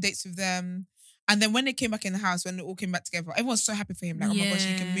 He went on dates with them. And then when they came back in the house, when they all came back together, everyone was so happy for him. Like, oh my gosh,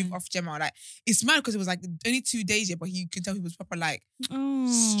 he can move off Gemma. Like, it's mad because it was like only 2 days yet, but you can tell he was proper like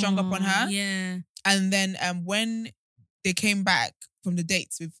strung up on her. Yeah. And then when they came back from the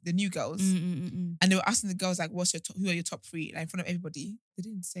dates with the new girls, and they were asking the girls like, who are your top 3? Like in front of everybody. They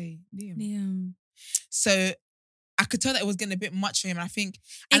didn't say Liam. So I could tell that it was getting a bit much for him. And I think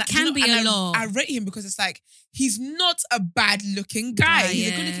it can be a lot. I rate him because it's like he's not a bad looking guy. He's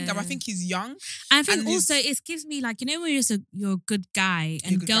a good looking guy, but I think he's young. I think also it gives me like, you know, when you're a good guy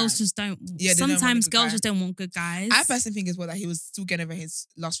and girls just don't. Yeah, sometimes girls just don't want good guys. I personally think as well that he was still getting over his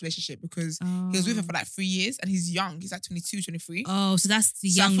last relationship because he was with her for like 3 years and he's young. He's like 22, 23. Oh, so that's the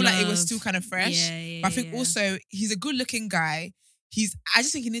young. So I feel love. like it was still kind of fresh. But I think also he's a good looking guy. I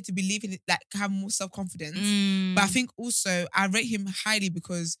just think he needs to believe in it, like have more self-confidence. But I think also I rate him highly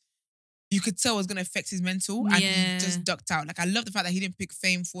because you could tell it was going to affect his mental and he just ducked out. Like I love the fact that he didn't pick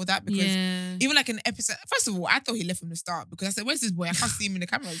fame for that because even like an episode, first of all, I thought he left from the start because I said, where's this boy? I can't see him in the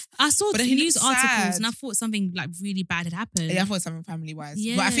cameras. I saw the news articles and I thought something like really bad had happened. Yeah, I thought something family-wise.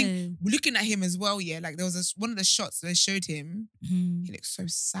 Yeah. But I think looking at him as well, like there was one of the shots they showed him, he looked so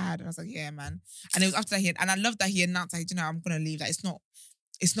sad. And I was like, yeah, man. And it was after that and I love that he announced like, you know, I'm going to leave. Like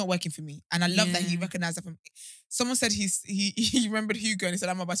it's not working for me. And I love that he recognized that from someone said he remembered Hugo and he said,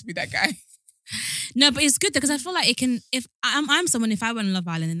 I'm about to be that guy. No, but it's good because I feel like it can. If I'm someone, if I went on Love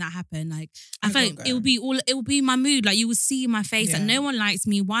Island and that happened, like I feel like it will be my mood. Like you will see my face, like no one likes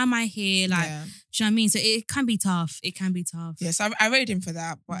me. Why am I here? Like, do you know what I mean? So it can be tough. It can be tough. Yeah, so I rated him for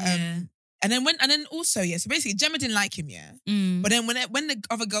that. But and then also so basically Gemma didn't like him, But then when the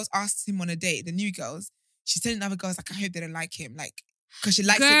other girls asked him on a date, the new girls, she's telling the other girls like, I hope they don't like him, like because she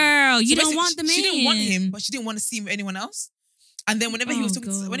likes him. Girl, you don't want them in. She didn't want him, but she didn't want to see him with anyone else. And then whenever he was talking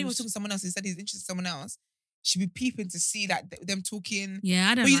to someone else, he said he's interested in someone else. She'd be peeping to see that them talking. Yeah,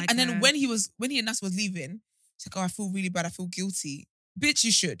 I don't like And then when he announced he was leaving, she's like, oh, I feel really bad. I feel guilty. Bitch,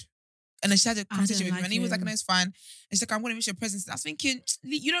 you should. And then she had a conversation with him, and he was like, "No, it's fine." And she's like, "I'm going to miss your presence." And I was thinking,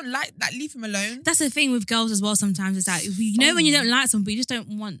 you don't like leave him alone. That's the thing with girls as well. Sometimes it's like, you know, when you don't like somebody, you just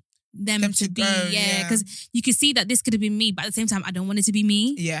don't want them to be, because you can see that this could have been me, but at the same time, I don't want it to be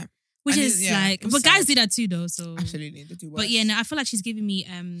me. Yeah. Which is like, but guys do that too, though. So absolutely, they do worse. But yeah, no, I feel like she's giving me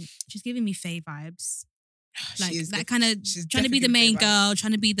Faye vibes. Like that kind of trying to be the main girl,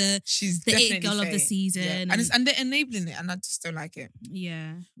 trying to be the it girl of the season, and they're enabling it, and I just don't like it.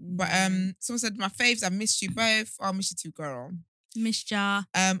 Yeah, but someone said my faves. I missed you both. Oh, I miss you too, girl. Missed ya.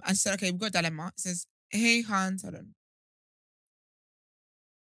 And said, okay, we've got a dilemma. It says, hey Hans, hold on.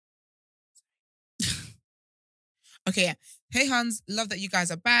 Okay, yeah. Hey Hans, love that you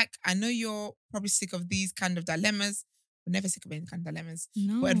guys are back. I know you're probably sick of these kind of dilemmas. We're never sick of any kind of dilemmas.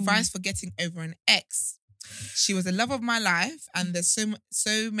 No. But advice for getting over an ex. She was the love of my life, and there's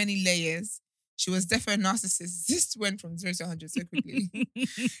so many layers. She was definitely a narcissist. This went from 0 to 100 so quickly.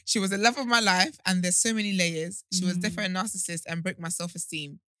 She was the love of my life, and there's so many layers. She was definitely a narcissist and broke my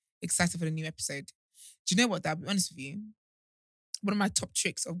self-esteem. Excited for the new episode. Do you know what? I'll be honest with you. One of my top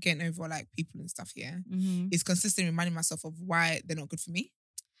tricks of getting over like people and stuff here is consistently reminding myself of why they're not good for me.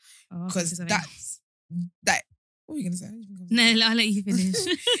 Because that. What were you going to say? No, I'll let you finish.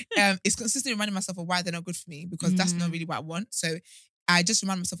 It's consistently reminding myself of why they're not good for me, because that's not really what I want. So I just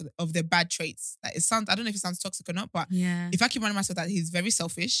remind myself of their bad traits. Like it sounds, I don't know if it sounds toxic or not, but if I keep reminding myself that he's very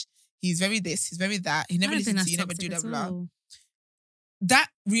selfish, he's very this, he's very that, he never listens to you, never do that, blah. That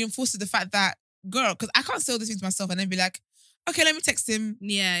reinforces the fact that, girl, because I can't say all these things to myself and then be like, okay, let me text him.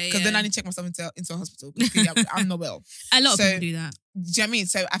 Yeah. Because then I need to check myself into a hospital. I'm not well. A lot of people do that. Do you know what I mean?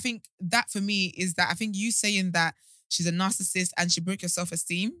 So I think that for me is that I think you saying that she's a narcissist and she broke your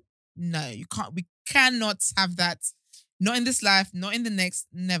self-esteem. No, you can't. We cannot have that. Not in this life, not in the next,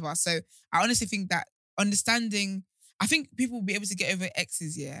 never. So I honestly think that understanding, I think people will be able to get over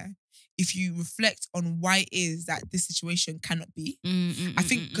exes, if you reflect on why it is that this situation cannot be. I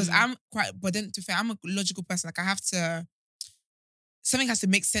think because I'm quite, but then to be fair, I'm a logical person. Like I have to, something has to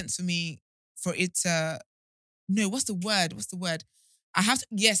make sense for me for it to, no, what's the word? I have to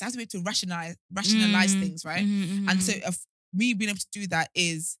be able to rationalize things, right? And so me being able to do that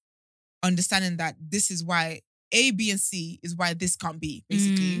is understanding that this is why A, B, and C is why this can't be,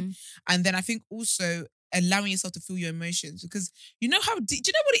 basically. And then I think also allowing yourself to feel your emotions, because you know how deep, do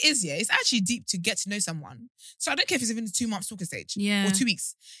you know what it is? Yeah, it's actually deep to get to know someone. So I don't care if it's even a 2 month stalker stage or 2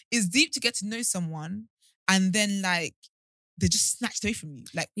 weeks. It's deep to get to know someone and then like they're just snatched away from you,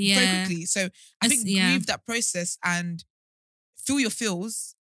 like very quickly. So I think grieve that process and feel your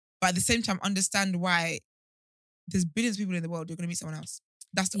feels, but at the same time understand why there's billions of people in the world. You're going to meet someone else.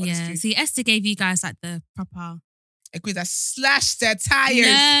 That's the honest truth. See, Esther gave you guys like the proper. Agree that slashed their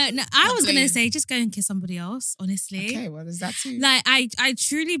tires. No, I was going to say just go and kiss somebody else, honestly. Okay, well, there's that too. Like, I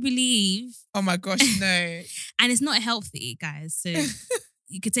truly believe. Oh my gosh, no. And it's not healthy, guys. So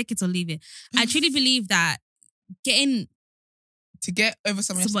you could take it or leave it. I truly believe that to get over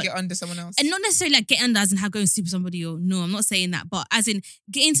someone else, to get under someone else. And not necessarily like get under as in how go and sleep with somebody or no, I'm not saying that. But as in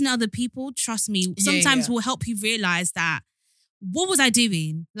getting to know other people, trust me, sometimes will help you realize that what was I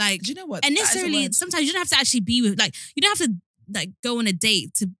doing? Like, do you know what? And necessarily, sometimes you don't have to actually be with, like, you don't have to like go on a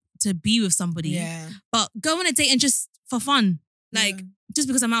date to be with somebody. Yeah. But go on a date and just for fun. Like, just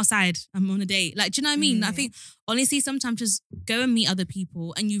because I'm outside, I'm on a date. Like, do you know what I mean? I think, honestly, sometimes just go and meet other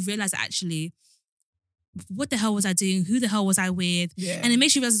people and you realize actually, what the hell was I doing? Who the hell was I with? Yeah. And it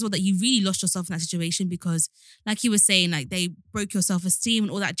makes you realize as well that you really lost yourself in that situation because, like you were saying, like they broke your self-esteem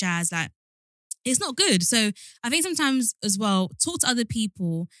and all that jazz. Like, it's not good. So I think sometimes as well, talk to other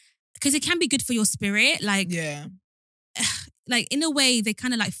people because it can be good for your spirit. Like, like in a way, they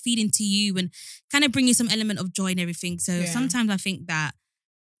kind of like feed into you and kind of bring you some element of joy and everything. So sometimes I think that,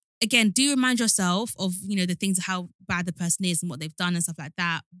 again, do remind yourself of, you know, the things, how bad the person is and what they've done and stuff like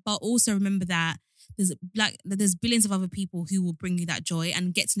that. But also remember that there's billions of other people who will bring you that joy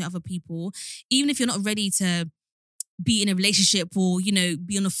and get to know other people. Even if you're not ready to be in a relationship or, you know,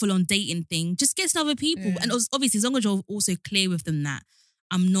 be on a full-on dating thing, just get to know other people. Yeah. And obviously, as long as you're also clear with them that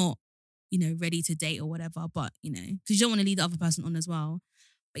I'm not, you know, ready to date or whatever, but, you know, because you don't want to lead the other person on as well.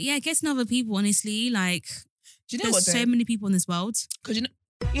 But yeah, get to know other people, honestly. Like, do you know there's so many people in this world. Because you know,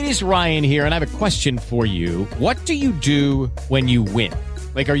 it is Ryan here, and I have a question for you. What do you do when you win?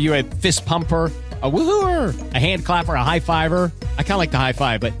 Like, are you a fist pumper, a woohooer, a hand clapper, a high fiver? I kind of like the high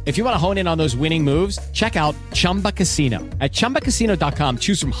five, but if you want to hone in on those winning moves, check out Chumba Casino. At ChumbaCasino.com,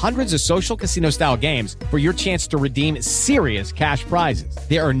 choose from hundreds of social casino style games for your chance to redeem serious cash prizes.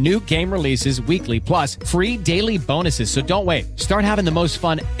 There are new game releases weekly, plus free daily bonuses. So don't wait. Start having the most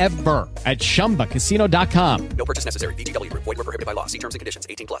fun ever at ChumbaCasino.com. No purchase necessary. VGW Group. Void where prohibited by law. See terms and conditions.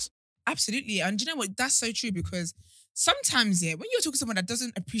 18+. Absolutely. And do you know what? That's so true because sometimes, when you're talking to someone that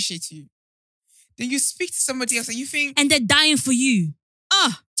doesn't appreciate you, then you speak to somebody else and you think... And they're dying for you.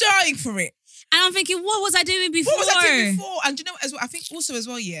 Dying for it. And I'm thinking, what was I doing before? What was I doing before? And do you know what, as well, I think also as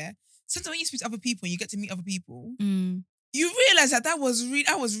well, sometimes when you speak to other people and you get to meet other people, you realize that was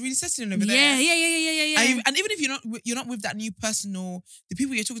really settling over there. Yeah. And even if you're not with that new person or the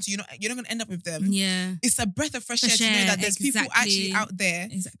people you're talking to, you're not going to end up with them. Yeah. It's a breath of fresh air to know that there's people actually out there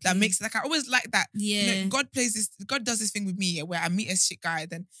that makes, like, I always like that. Yeah. You know, God does this thing with me where I meet a shit guy,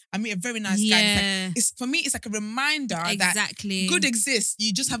 then I meet a very nice guy. For me, it's like a reminder that good exists.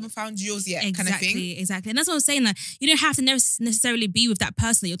 You just haven't found yours yet, kind of thing. Exactly. And that's what I'm saying. Like, you don't have to necessarily be with that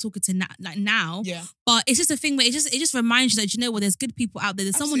person that you're talking to now. Yeah. But it's just a thing where it just reminds you that, you know what, there's good people out there.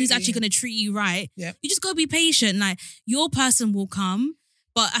 There's someone who's actually going to treat you right. Yep. You just got to be patient. Like, your person will come.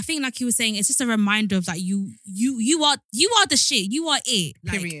 But I think, like you were saying, it's just a reminder of that you are the shit. You are it.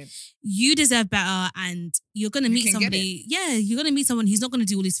 Like, period. You deserve better, and you're going to meet somebody. Yeah, you're going to meet someone who's not going to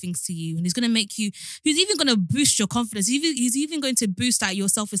do all these things to you, and who's going to make you, who's even going to boost your confidence. He's even going to boost your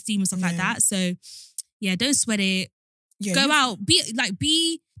self-esteem and stuff like that. So, yeah, don't sweat it. Yeah, go out.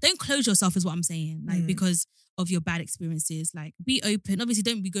 Don't close yourself is what I'm saying. Like, because of your bad experiences. Like, be open. Obviously,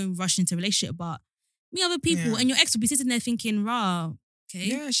 don't be going rush into a relationship, but meet other people, and your ex will be sitting there thinking, rah, okay.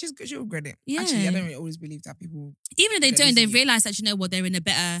 Yeah, she's good. She'll regret it. Yeah. Actually, I don't really always believe that people... Even if they don't, they realise that, you know what, they're in a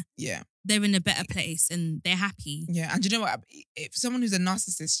better... Yeah. They're in a better place and they're happy. Yeah, and you know what? If someone who's a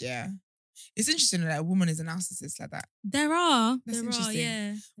narcissist, it's interesting that a woman is a narcissist like that. That's interesting.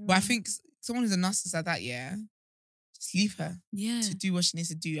 Yeah. But I think someone who's a narcissist like that, just leave her to do what she needs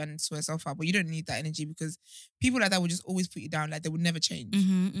to do and sort herself out. But you don't need that energy because people like that will just always put you down. Like, they would never change.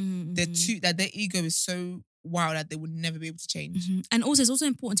 Their ego is so wild that they would never be able to change. And also, it's also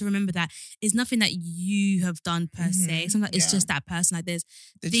important to remember that it's nothing that you have done per se. Sometimes it's just that person. Like, they're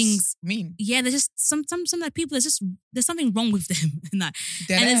things just mean. Yeah, there's just some like people. There's something wrong with them.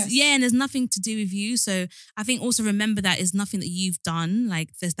 and there's nothing to do with you. So I think also remember that it's nothing that you've done.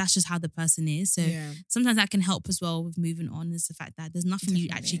 Like, that's just how the person is. So sometimes that can help as well with moving on. Is the fact that there's nothing you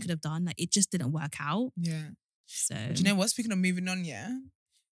actually could have done. Like, it just didn't work out. Yeah. So, but you know what? Speaking of moving on,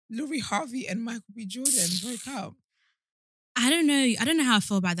 Lori Harvey and Michael B. Jordan broke up. I don't know how I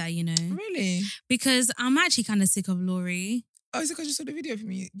feel about that, you know. Really? Because I'm actually kind of sick of Lori. Oh, is it because you saw the video of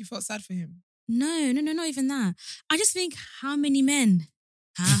him? You felt sad for him? No, not even that. I just think, how many men?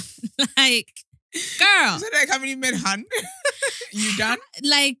 Huh? Like, girl. So like, how many men, hun? You done?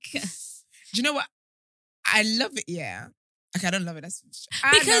 Like. Do you know what? I love it, Okay, I don't love it.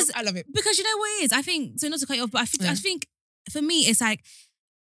 I love it. Because you know what it is? I think, so not to cut you off, but I think for me, it's like,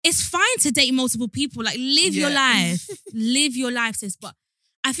 it's fine to date multiple people. Like, live your life. Live your life, sis. But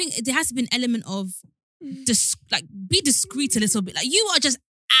I think there has to be an element of be discreet a little bit. Like, you are just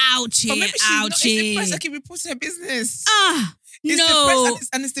out here. It's the press that keep reporting her business. No. The press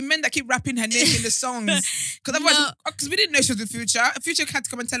and it's the men that keep rapping her name in the songs. Because we didn't know she was with Future. Future had to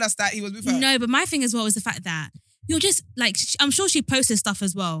come and tell us that he was with her. No, but my thing as well is the fact that you're just like, I'm sure she posted stuff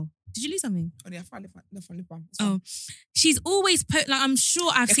as well. Did you lose something? Oh, yeah, I found lip balm. She's always I'm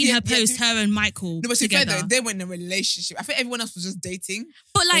sure I've seen her post her and Michael. No, but to be fair though, they were in a relationship. I think everyone else was just dating.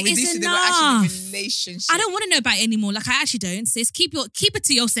 But like, it's enough. They were actually in a relationship. I don't want to know about it anymore. Like, I actually don't. Sis, keep it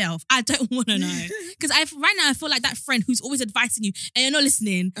to yourself. I don't want to know. Because right now I feel like that friend who's always advising you and you're not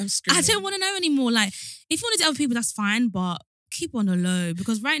listening. I'm screaming. I don't want to know anymore. Like, if you want to tell other people, that's fine, but keep on the low.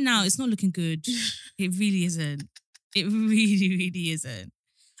 Because right now it's not looking good. It really isn't. It really, really isn't.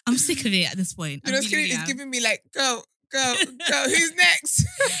 I'm sick of it at this point. You know, it's giving me like, go. Who's next?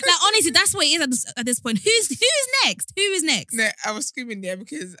 Like, honestly, that's what it is at this point. Who's next? Who is next? No, I was screaming there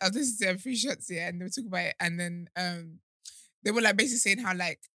because I was listening to Free Shots here and they were talking about it. And then they were like basically saying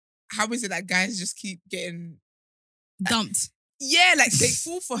how is it that guys just keep getting dumped? Yeah, like they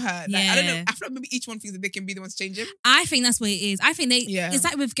fall for her. Like, I don't know. I feel like maybe each one thinks that they can be the ones to change him. I think that's what it is. I think it's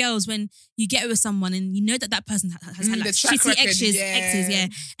like with girls when you get with someone and you know that person has had like shitty exes,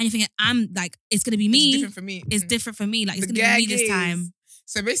 and you're thinking, I'm like, it's gonna be me. It's different for me. It's different for me. Like, it's gonna be me this time.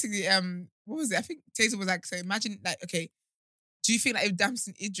 So basically, what was it? I think Taser was like, so imagine like, okay, do you think like if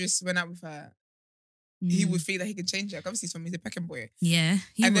Damson Idris went out with her, he would feel that he could change her? Obviously, he's a Peckham boy. Yeah,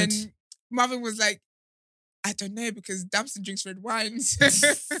 he would. And then Marvin was like, I don't know, because Damson drinks red wines.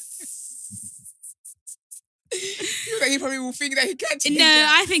 He probably will think that he can change No,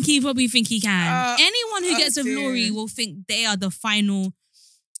 I think he probably think he can. Anyone who gets with Lori will think they are the final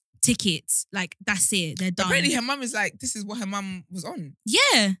ticket. Like, that's it. They're done. Apparently her mum is like, this is what her mum was on.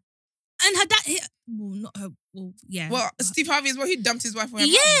 Yeah. And her dad, well, not her, well, yeah. Well, Steve Harvey as well, he dumped his wife for her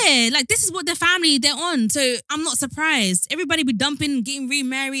yeah, mom. Like this is what their family they're on. So I'm not surprised. Everybody be dumping, getting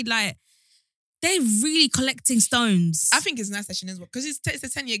remarried, like they're really collecting stones. I think it's nice that she knows what, because it's a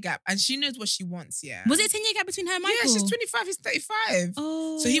 10-year gap and she knows what she wants, yeah. Was it a 10-year gap between her and Michael? Yeah, she's 25, he's 35.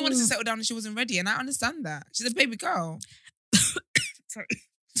 Oh. So he wanted to settle down and she wasn't ready, and I understand that. She's a baby girl. Sorry.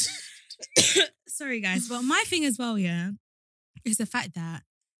 Sorry, guys. But my thing as well, yeah, is the fact that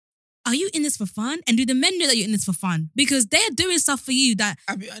are you in this for fun? And do the men know that you're in this for fun? Because they're doing stuff for you that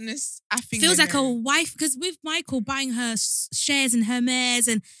I'll be honest, I think feels like a wife. Because with Michael buying her shares in Hermes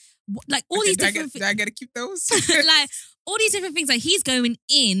and like all these different things. Do I get to keep those? Like all these different things, like he's going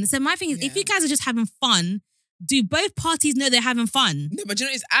in. So my thing is, if you guys are just having fun, do both parties know they're having fun? No, but you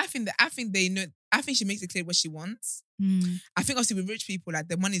know, I think they know. I think she makes it clear what she wants. I think obviously with rich people, like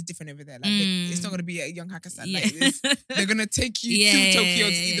the money is different over there. Like it's not going to be a young Hakkasan. Yeah. Like this. They're going to take you to Tokyo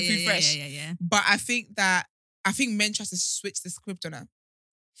to eat the food fresh. Yeah. But I think men try to switch the script on her.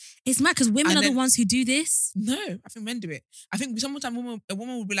 It's mad because women are the ones who do this. No, I think men do it. I think sometimes a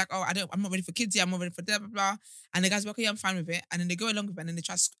woman will be like, oh, I'm not ready for kids yet, I'm not ready for blah, blah, blah. And the guys go, okay, I'm fine with it. And then they go along with it and then they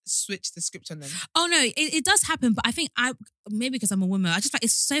try to switch the script on them. Oh no, it does happen. But I think maybe because I'm a woman, I just like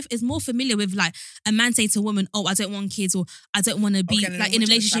it's more familiar with like a man saying to a woman, oh, I don't want kids or I don't want to be like in a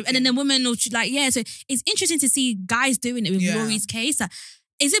relationship. And then the woman will like, yeah. So it's interesting to see guys doing it with Laurie's case. Like,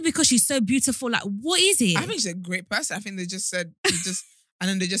 is it because she's so beautiful? Like, what is it? I think she's a great person. I think they just said, and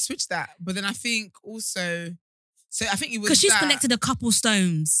then they just switched that. But then I think also, so I think it was because she's collected a couple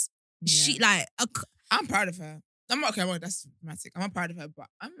stones. Yeah. She like, I'm proud of her. I'm not okay. Well, that's dramatic. I'm not proud of her, but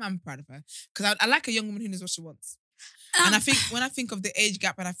I'm proud of her because I like a young woman who knows what she wants. And I think when I think of the age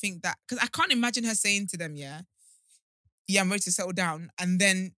gap, and I think that because I can't imagine her saying to them, yeah, I'm ready to settle down, and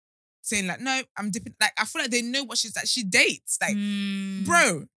then saying like, no, I'm dipping. Like I feel like they know what she's like. She dates, like,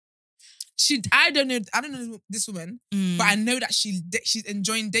 bro. I don't know this woman, but I know that she's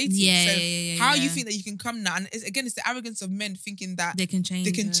enjoying dating. How you think that you can come now? And it's the arrogance of men thinking that they can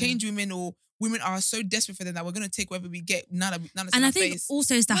change women, or women are so desperate for them that we're going to take whatever we get. None of and I think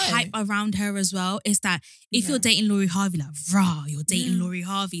also it's the hype around her as well. It's that if you're dating Lori Harvey, like, rah, you're dating Lori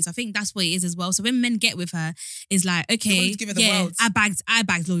Harvey. So I think that's what it is as well. So when men get with her, it's like, okay, world. I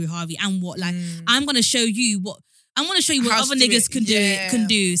bagged Lori Harvey, and what? Like, I'm going to show you what other niggas can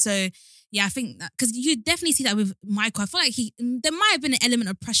do. So. Yeah, I think that because you definitely see that with Michael. I feel like there might have been an element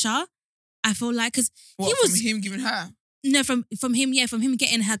of pressure. I feel like because he was from him giving her. No, from him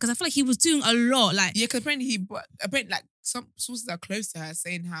getting her because I feel like he was doing a lot. Like because apparently like some sources are close to her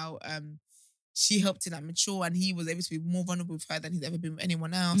saying how she helped him mature and he was able to be more vulnerable with her than he's ever been with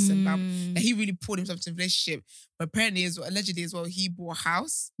anyone else, and that he really poured himself into a relationship. But apparently, allegedly as well, he bought a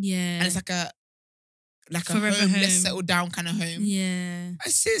house. Yeah, and it's like a forever home, let's settle down kind of home. Yeah. My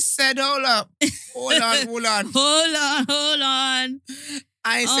sis said, hold on.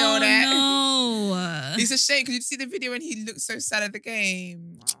 I ain't say all that. No. It's a shame because you see the video and he looked so sad at the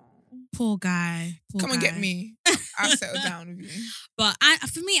game. Poor guy. Come and get me. I'll settle down with you. But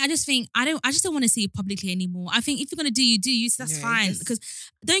for me, I just think I just don't want to see it publicly anymore. I think if you're gonna do you. So that's fine. Because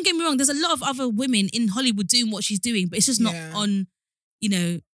don't get me wrong, there's a lot of other women in Hollywood doing what she's doing, but it's just not on,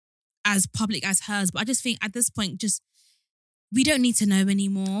 as public as hers. But I just think at this point, we don't need to know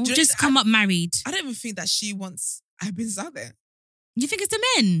anymore. Just come up married. I don't even think that she wants her business out there. You think it's the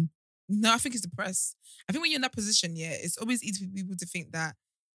men? No, I think it's the press. I think when you're in that position, it's always easy for people to think that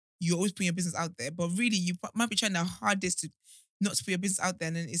you're always putting your business out there. But really, you might be trying the hardest to not to put your business out there,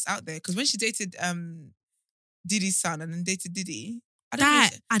 and then it's out there. Because when she dated Diddy's son and then dated Diddy, I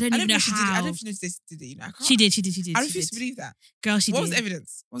don't even know how. I don't know if she dated Diddy. She did. I refuse to believe that. Girl, she did. What was the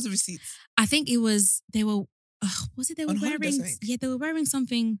evidence? What was the receipts? I think it was, they were, they were wearing, they were wearing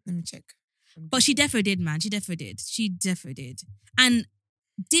something. Let me check. But she definitely did, man. She definitely did. And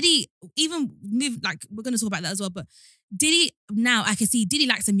Diddy, even like, we're going to talk about that as well, but Diddy, now I can see Diddy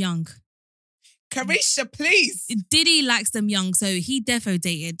likes them young. Carisha, please. Diddy likes them young, so he defo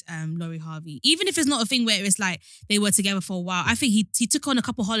dated Lori Harvey. Even if it's not a thing where it's like they were together for a while, I think he took on a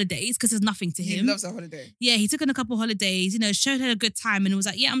couple holidays because there's nothing to him. He loves a holiday. Yeah, he took on a couple holidays, showed her a good time and was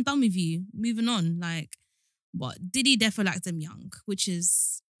like, yeah, I'm done with you. Moving on. Like, what? Diddy defo likes them young, which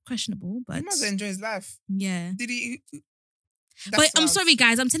is questionable, but... He must enjoy his life. Yeah. Diddy... But I'm sorry,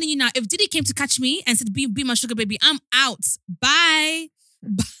 guys. I'm telling you now, if Diddy came to catch me and said, be my sugar baby, I'm out. Bye.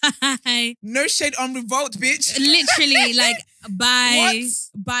 Bye. No shade on Revolt, bitch. Literally, like, bye.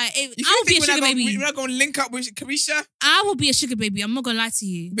 What? Bye. I'll be a sugar baby. We're not going to link up with Carisha? I will be a sugar baby. I'm not going to lie to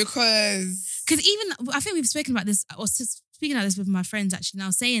you. Because even, I think we've spoken about this, or speaking about this with my friends actually now,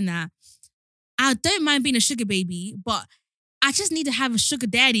 saying that I don't mind being a sugar baby, but I just need to have a sugar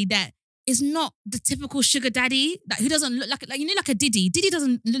daddy that is not the typical sugar daddy who doesn't look like a Diddy. Diddy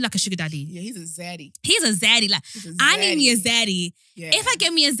doesn't look like a sugar daddy. Yeah, he's a zaddy. He's a zaddy. Like, I need me a zaddy. Yeah. If I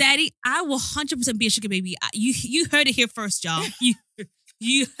get me a zaddy, I will 100% be a sugar baby. You heard it here first, y'all.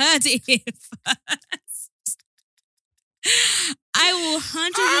 You heard it here first. I will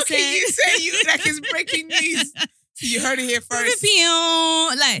 100%. How can you say you like it's breaking news? You heard it here first.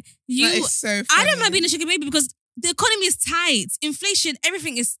 Like you, that is so funny. I don't mind being a sugar baby because the economy is tight. Inflation,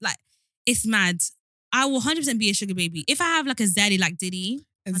 everything is like, it's mad. I will 100% be a sugar baby. If I have like a zaddy like Diddy.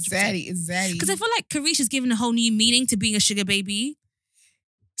 A zaddy. Because I feel like Carisha's given a whole new meaning to being a sugar baby.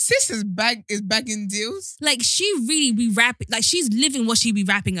 Sis is bagging deals. Like she really be rapping, like she's living what she be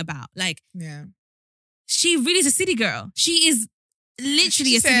rapping about. Like, yeah. She really is a city girl. She is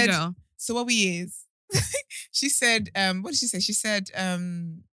literally city girl. So what we is, she said, what did she say? She said,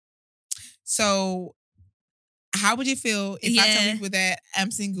 so how would you feel if I tell people that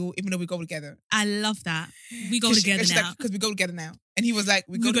I'm single even though we go together? I love that. We go together now. Because we go together now. And he was like,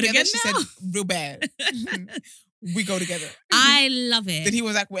 we go together? She said, real bad. We go together. I love it. Then he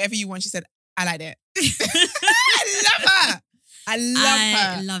was like, whatever you want. She said, I like that. I love her.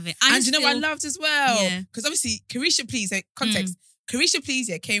 I love it. And you know what I loved as well? Because obviously, Carisha Please, context, Carisha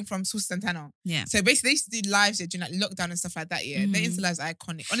Please, came from Saucy Santana. Yeah. So basically, they used to do lives during like lockdown and stuff like that, Their Insta lives are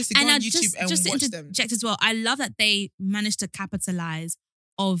iconic. Honestly, go on YouTube and watch them. Just to interject as well, I love that they managed to capitalize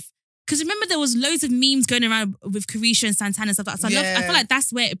of... Because remember, there was loads of memes going around with Carisha and Santana and stuff like that. So I feel like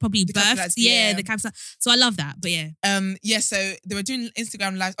that's where it probably birthed. The capital. So I love that. But so they were doing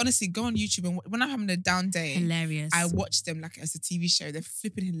Instagram lives. Honestly, go on YouTube and when I'm having a down day, hilarious. I watch them like as a TV show. They're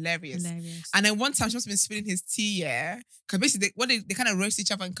flipping hilarious. And then one time she must have been spilling his tea, because basically they kind of roast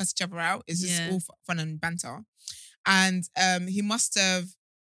each other and cuss each other out. It's just all fun and banter. And she must have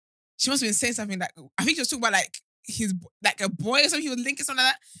been saying something like, I think she was talking about like his like a boy or something. He was linking something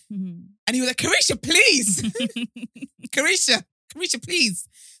like that, and he was like, "Carisha, please, Carisha, please."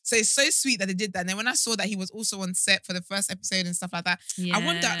 So it's so sweet that they did that. And then when I saw that he was also on set for the first episode and stuff like that, I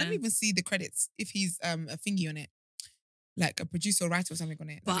wonder. Let me even see the credits if he's a thingy on it, like a producer or writer or something on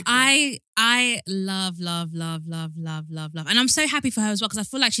it. But I love, and I'm so happy for her as well because I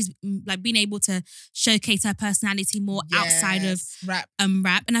feel like she's like being able to showcase her personality more outside of rap.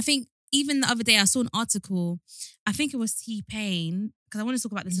 And I think. Even the other day, I saw an article. I think it was T-Pain, because I want to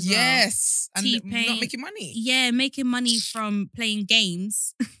talk about this as well. Yes. And T-Pain, not making money. Yeah, making money from playing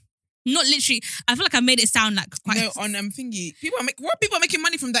games. Not literally. I feel like I made it sound like quite... No, on thingy. People are making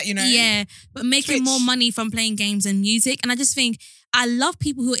money from that, you know? Yeah, but making more money from playing games and music. And I just think, I love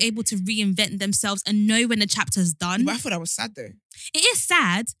people who are able to reinvent themselves and know when the chapter's done. But I thought that was sad though. It is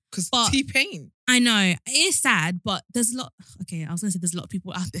sad. Because T-Pain. I know. It is sad, but there's a lot... Okay, I was going to say there's a lot of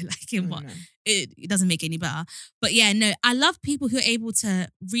people out there like him, but it doesn't make it any better. But yeah, no, I love people who are able to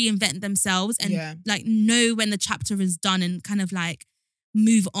reinvent themselves and like know when the chapter is done and kind of like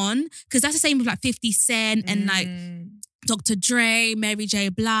move on. Because that's the same with like 50 Cent and like Dr. Dre, Mary J.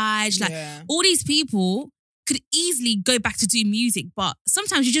 Blige. Like all these people could easily go back to do music, but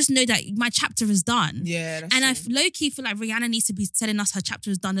sometimes you just know that my chapter is done. Yeah, that's and true. I low-key feel like Rihanna needs to be telling us her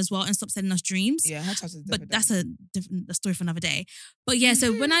chapter is done as well and stop selling us dreams. Yeah, her chapter is done. But that's a story for another day. But yeah,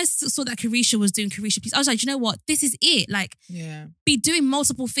 so when I saw that Carisha was doing Carisha Please, I was like, you know what? This is it. Like, be doing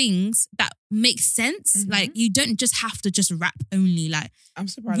multiple things that make sense. Like, you don't just have to just rap only. Like, I'm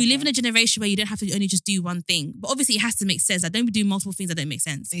surprised. We live in a generation where you don't have to only just do one thing. But obviously, it has to make sense. I don't do multiple things that don't make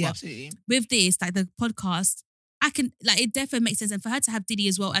sense. Yeah, but absolutely. with this, like the podcast, I can, like, it definitely makes sense. And for her to have Diddy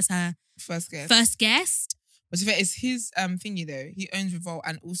as well as her first guest. But to be fair, it's his thingy though. He owns Revolt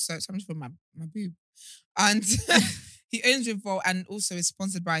and also, something from my boob. And he owns Revolt and also is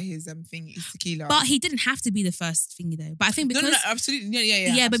sponsored by his thingy, his tequila. But he didn't have to be the first thingy though. But I think because... No, absolutely. Yeah.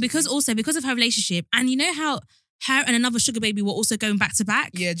 Yeah, absolutely. but because of her relationship, and you know how her and another sugar baby were also going back to back?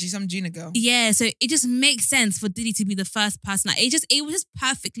 Yeah, some Gina girl. Yeah, so it just makes sense for Diddy to be the first person. Like, it was just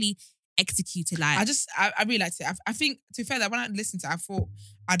perfectly executed. Like, I really liked it. I think, to be fair, like when I listened to it, I thought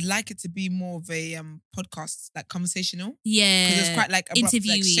I'd like it to be more of a podcast, like conversational. Yeah, because it's quite like abrupt,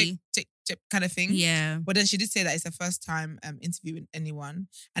 interviewee, like, chip kind of thing. Yeah, but then she did say that it's the first time interviewing anyone,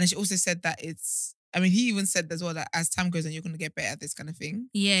 and then she also said that it's. I mean, he even said as well that as time goes on, you're going to get better at this kind of thing.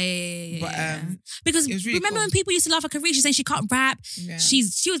 Yeah. But because really remember when people used to laugh at Carisha saying she can't rap? Yeah. She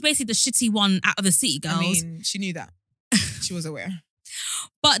was basically the shitty one out of the city girls. I mean, she knew that. She was aware.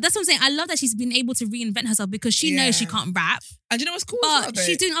 But that's what I'm saying. I love that she's been able to reinvent herself because she knows she can't rap. And you know what's cool? But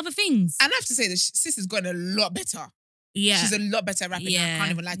she's doing other things. And I have to say that sis has gotten a lot better. Yeah. She's a lot better at rapping now. I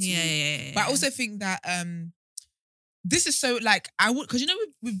can't even lie to you. Yeah. But I also think that this is so like I would because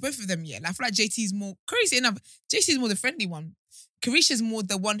with both of them, yeah. Like, I feel like JT is more crazy enough. JT is more the friendly one. Carisha is more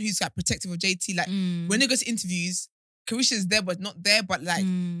the one who's like protective of JT. Like when they go to interviews, Carisha's there but not there. But like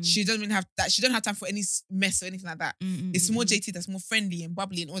she doesn't even have that. She don't have time for any mess or anything like that. It's more JT that's more friendly and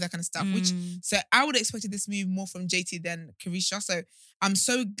bubbly and all that kind of stuff. Which so I would have expected this move more from JT than Carisha. So I'm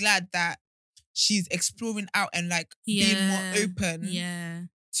so glad that she's exploring out and like being more open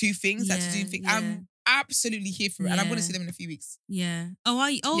to things, like to doing things. I'm absolutely here for it, and I'm going to see them in a few weeks. Yeah.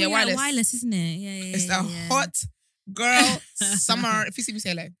 Wireless, isn't it? Yeah. It's a hot girl summer. If you see me, say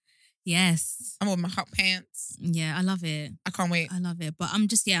hello. Yes. I'm with my hot pants. Yeah, I love it. I can't wait. I love it. But I'm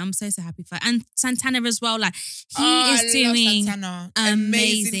so happy for it. And Santana as well. Like he is doing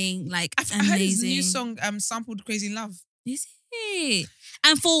amazing. Like I heard his new song sampled Crazy in Love. Is it?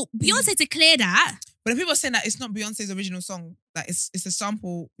 And for Beyonce to clear that. But people are saying that it's not Beyonce's original song. Like it's a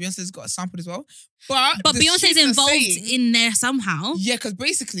sample. Beyonce's got a sample as well. But Beyonce's involved in there somehow. Yeah, because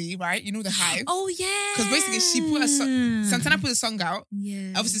basically, right, you know the Hive. Oh yeah. Because basically she put Santana put a song out.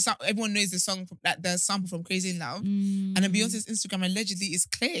 Yeah. Obviously, everyone knows the song from the sample from Crazy in Love. And then Beyonce's Instagram allegedly is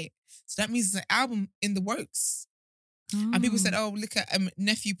clear. So that means there's an album in the works. Oh. And people said, "Oh, look at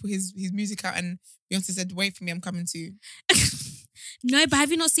Nephew put his music out," and Beyonce said, "Wait for me, I'm coming too." No, but have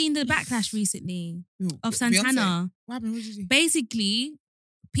you not seen the backlash recently of Santana? Beyonce? What happened? What did you do? Basically,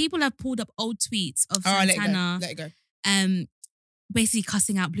 people have pulled up old tweets of Santana. Let it go. Basically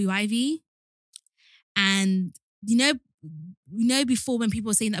cussing out Blue Ivy. And you know before when people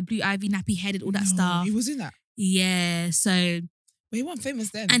were saying that Blue Ivy nappy headed, all that stuff. He was in that. Yeah, so but he wasn't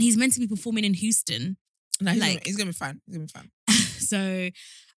famous then. And he's meant to be performing in Houston. No, he's gonna be fine. He's gonna be fine. So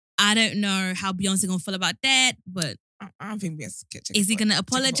I don't know how Beyonce gonna feel about that, but I don't think Beyonce can check. Is he gonna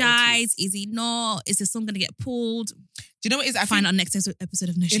apologize? Is he not? Is the song gonna get pulled? Do you know what it is? I find out next episode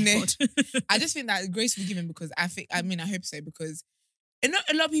of No Shade Pod. I just think that grace will be given because I hope so, because a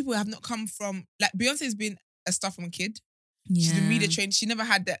lot of people have not come from, like, Beyonce's been a star from a kid. Yeah. She's been media trained. She never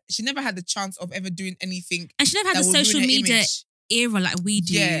had the chance of ever doing anything. And she never had the social media era like we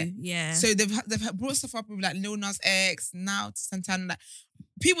do. Yeah. So they've brought stuff up with like Lil Nas X, now to Santana, like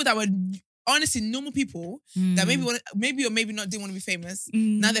people that were honestly normal people that maybe or maybe not didn't want to be famous.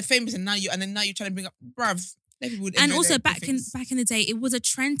 Now they're famous and now you're trying to bring up bruv. And also back in the day, it was a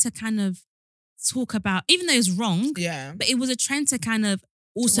trend to kind of talk about, even though it was wrong. Yeah. But it was a trend to kind of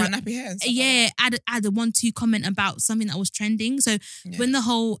also nappy hair and stuff like add a 1-2 comment about something that was trending. So when the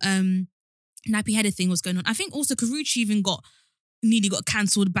whole nappy headed thing was going on, I think also Karrueche even nearly got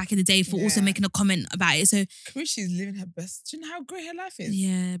cancelled back in the day for also making a comment about it. So Karrueche is living her best. Do you know how great her life is?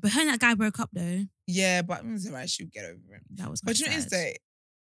 Yeah, but her and that guy broke up though. Yeah, but it was alright. She'll get over it. That was. But you know, I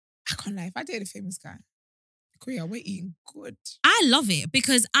can't lie. If I dated a famous guy, Korea, we're eating good. I love it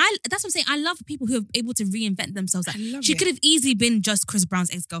because that's what I'm saying. I love people who are able to reinvent themselves. Like, she could have easily been just Chris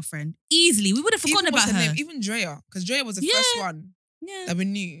Brown's ex-girlfriend. Easily, we would have forgotten about her. Name? Even Drea, because Drea was the first one that we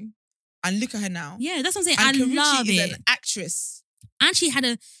knew. And look at her now. Yeah, that's what I'm saying. And I love it. Is an actress. And she had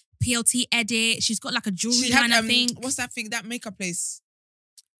a PLT edit. She's got like a jewelry line, I think. What's that thing? That makeup place?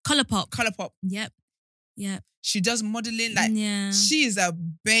 Colourpop. Yep. She does modelling. Like, she is a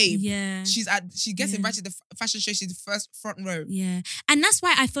babe. Yeah. She gets invited to the fashion show. She's the first front row. Yeah. And that's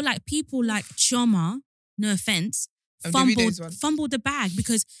why I feel like people like Chioma, no offense, fumbled the bag,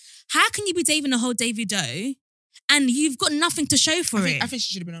 because how can you be dating a whole Davido and you've got nothing to show for it? I think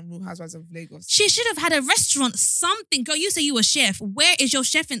she should have been on Real Housewives of Lagos. She should have had a restaurant, something. Girl, you say you were a chef. Where is your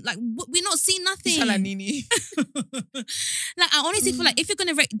chef? Like, we're not seeing nothing. You sound like Nini. Like, I honestly feel like if you're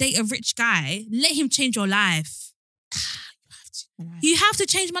going to date a rich guy, let him change your life. You have to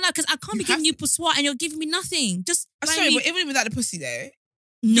change my life, because I can't be giving you poussoir and you're giving me nothing. Just sorry, but even without the pussy though,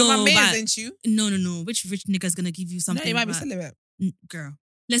 you're my man, ain't you? No. Which rich nigga's going to give you something? No, you might be celibate. Girl.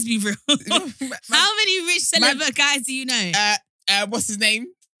 Let's be real. How many rich celibate guys do you know? What's his name?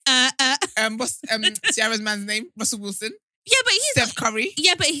 What's Ciara's man's name? Russell Wilson. Yeah, but he's Steph Curry.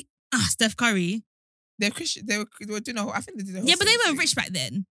 Yeah, but Steph Curry. They're Christian. They were doing a whole. I think they did a whole. Yeah, but they weren't rich back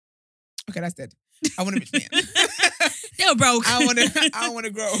then. Okay, that's dead. I want a rich man. They were broke. I want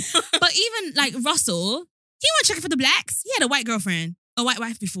to grow. But even like Russell, he wasn't checking for the blacks. He had a white girlfriend, a white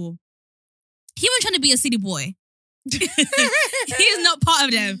wife before. He wasn't trying to be a city boy. He is not part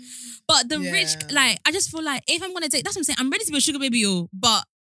of them. But the rich, like, I just feel like if I'm gonna date, that's what I'm saying. I'm ready to be a sugar baby, but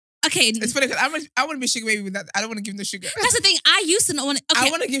okay. It's funny because I want to be a sugar baby with that. I don't want to give no sugar. That's the thing. I used to not want to. Okay.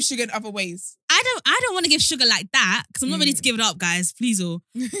 I want to give sugar in other ways. I don't want to give sugar like that because I'm not ready to give it up, guys. Please, all.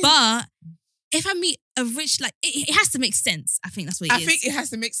 But if I meet a rich, like, it has to make sense. I think that's what it is. I think it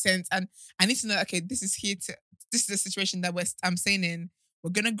has to make sense, and I need to know. Okay, this is the situation that I'm staying in We're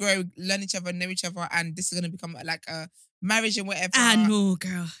gonna grow, learn each other, know each other, and this is gonna become like a marriage and whatever. No,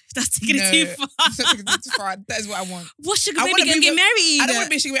 girl, that's taking it too far. That's not taking it too far. That is what I want. What sugar baby gonna get married? I don't want to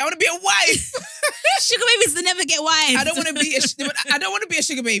be a sugar baby. I want to be a wife. Sugar babies will never get wives. I don't want to be a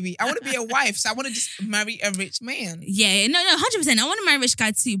sugar baby. I want to be a wife. So I want to just marry a rich man. Yeah, no, 100%. I want to marry a rich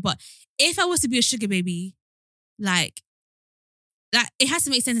guy too. But if I was to be a sugar baby, like it has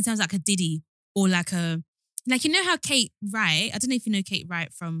to make sense in terms of like a Diddy or like a. Like, you know how Kate Wright, I don't know if you know Kate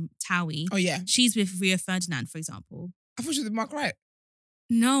Wright from Towie. Oh, yeah. She's with Rio Ferdinand, for example. I thought she was with Mark Wright.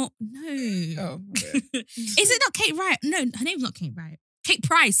 No. Oh, okay. Is it not Kate Wright? No, her name's not Kate Wright. Kate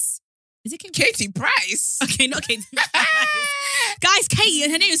Price. Is it Kate Katie Price? Okay, not Kate Price. Guys,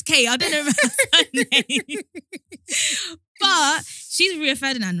 Kate, her name is Kate. I don't know her name. But she's with Rio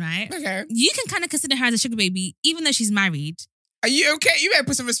Ferdinand, right? Okay. You can kind of consider her as a sugar baby, even though she's married. Are you okay? You better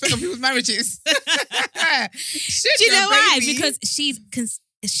put some respect on people's marriages. Do you know why? Because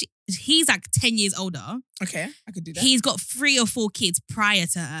he's like 10 years older. Okay, I could do that. He's got 3 or 4 kids prior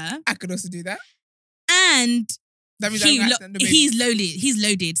to her. I could also do that. And that means he's loaded. He's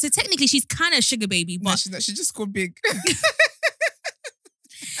loaded. So technically, she's kind of a sugar baby. But no, she's not. She just scored big.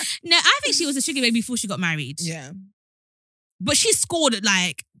 No, I think she was a sugar baby before she got married. Yeah. But she scored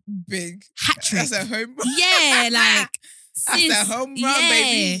like big hat trick. That's a home run. Yeah, like. That's a home run,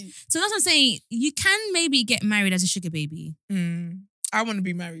 baby. So that's what I'm saying. You can maybe get married as a sugar baby. I want to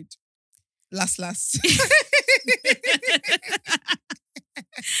be married. Last.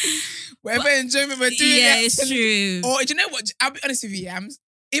 Whatever enjoyment we're doing. Yeah, it's true. Or do you know what? I'll be honest with you, Yams.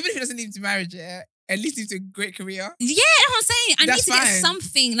 Even if he doesn't lead to marriage, at least lead to a great career. Yeah, that's what I'm saying. I need to get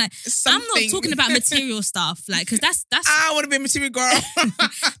something. Like, I'm not talking about material stuff. Like, because that's. I want to be a material girl.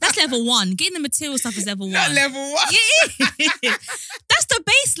 That's level 1. Getting the material stuff is level 1. Not level 1. Yeah. That's the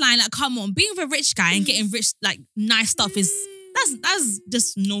baseline. Like, come on, being with a rich guy and getting rich, like, nice stuff is that's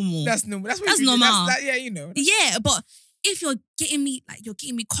just normal. That's normal. That's normal. Yeah, you know. Yeah, but if you're getting me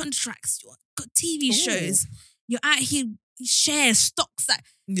contracts, you've got TV shows, you're out here shares, stocks, like.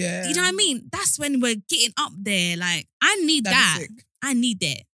 Yeah. You know what I mean? That's when we're getting up there. Like, I need that. I need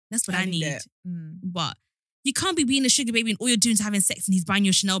that. That's what I need. But you can't be being a sugar baby and all you're doing is having sex and he's buying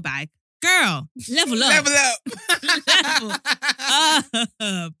you a Chanel bag. Girl, level up. Level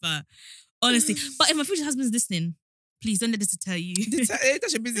up. But honestly, but if my future husband's listening, please don't let this deter you.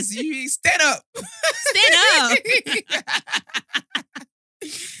 That's your business. You stand up. Stand up.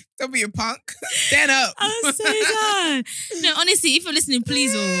 Don't be a punk. Stand up. I'm so done. No, honestly, if you're listening,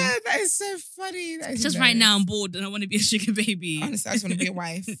 please. That is so funny. That is just hilarious. Right now, I'm bored and I want to be a sugar baby. Honestly, I just want to be a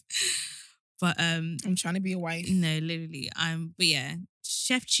wife. But I'm trying to be a wife. No, literally. But yeah,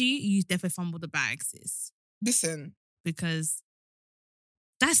 Chef Chi, you definitely fumbled the bag, sis. Listen, because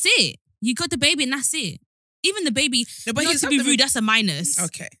that's it. You got the baby and that's it. Even the baby. No, but not to be rude, that's a minus.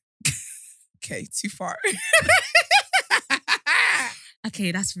 Okay. Okay, too far.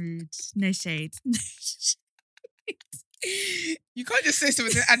 Okay, that's rude. No shade. You can't just say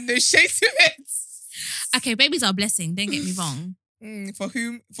something and no shade to it. Okay, babies are a blessing. Don't get me wrong. For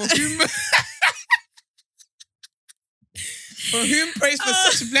whom? For whom prays for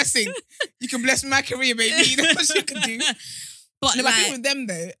such a blessing? You can bless my career, baby. That's what you can do. But I think with them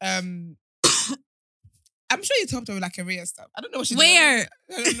though, I'm sure you talked about like career stuff. I don't know what she Where?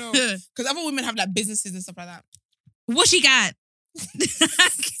 Does. I don't know. Because other women have like businesses and stuff like that. What she got?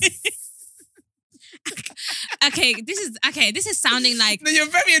 Okay, this is sounding like. No, you're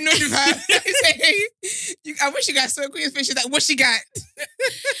very annoyed with her. I wish you guys saw Queen's face. She's like, what she got?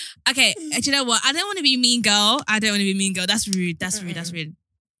 Okay, do you know what? I don't want to be mean girl. That's rude. That's rude.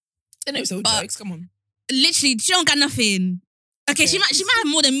 I know, so jokes. Come on. Literally, she don't got nothing. Okay, she might have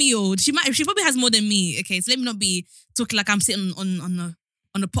more than me, or she probably has more than me. Okay, so let me not be talking like I'm sitting on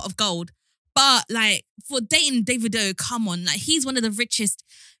a pot of gold. But like for dating Davido, come on, like he's one of the richest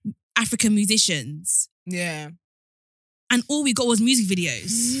African musicians. Yeah. And all we got was music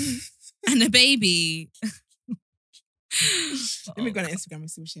videos and a baby. Let me go on Instagram and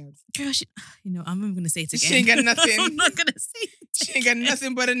see what she has. Girl, I'm not going to say it again. She ain't got nothing. I'm not going to say it again. She ain't got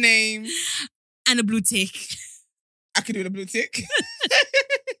nothing but a name. And a blue tick. I could do with a blue tick.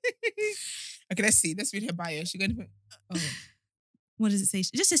 Okay, let's see. Let's read her bio. She's going to put... Oh. What does it say?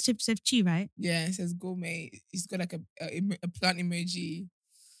 It just says Chef Chi, right? Yeah, it says gourmet. He's got like a plant emoji.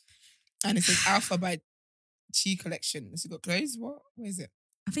 And it says Alpha by Chi Collection. Has he got clothes? What is it?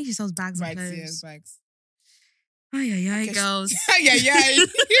 I think she sells bags and clothes. Yes, bags. Ay, girls. Ay.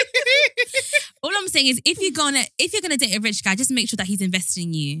 All I'm saying is if you're gonna date a rich guy, just make sure that he's invested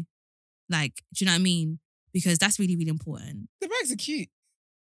in you. Like, do you know what I mean? Because that's really, really important. The bags are cute.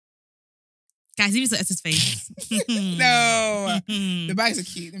 Guys, leave S's face. No. The bags are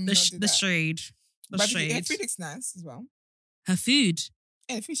cute. The shade. But her food looks nice as well. Her food?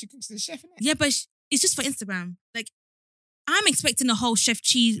 Yeah, the food she cooks is a chef, isn't it? Yeah, but it's just for Instagram. Like, I'm expecting a whole Chef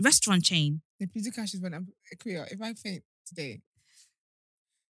Cheese restaurant chain. The please do cash is when I'm queer. If I faint today.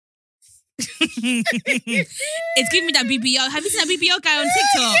 It's giving me that BBL. Have you seen that BBL guy on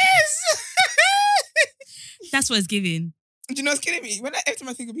TikTok? Yes! That's what it's giving. Do you know what's kidding me? Every time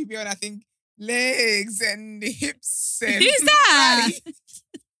I think of BBL, I think legs and hips and Who's that? body.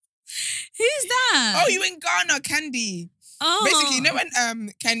 Who's that? Oh, you in Ghana, Candy. Oh. Basically, you know when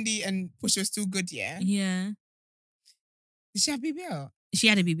Candy and Pusha were still good, yeah? Yeah. Did she have BBL? She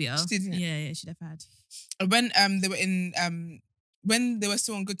had a BBL. She did, yeah, she'd have had. When they were in when they were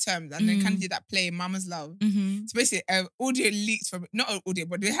still on good terms, and then Candy did that play, Mama's Love. Mm-hmm. So basically, audio leaked from, not audio,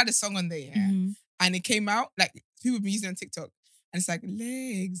 but they had a song on there, yeah? And it came out, like, people have been using it on TikTok. And it's like,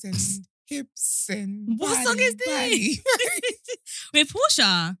 legs and hips and what body, song is this? With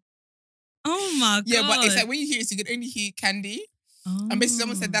Portia? Oh my God. Yeah, but it's like when you hear it, you can only hear Candy. Oh. And basically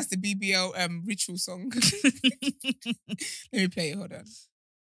someone said that's the BBL ritual song. Let me play it, hold on.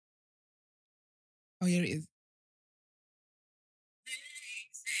 Oh, here it is.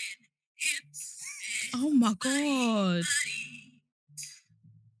 Oh my God.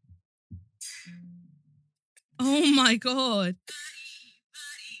 Oh my God.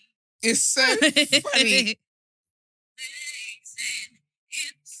 It's so funny.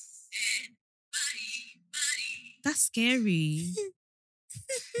 That's scary.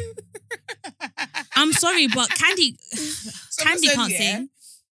 I'm sorry, but Candy can't sing.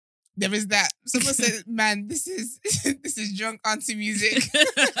 There is that. Someone said, man, this is drunk auntie music.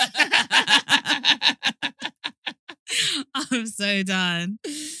 I'm so done.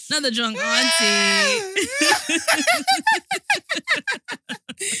 Not the drunk auntie.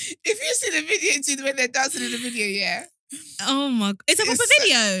 If you see the video when they're dancing in the video, yeah. Oh my, it's a proper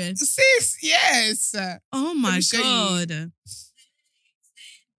video. Sis, yes. Oh my God.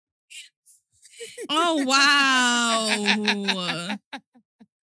 Oh wow.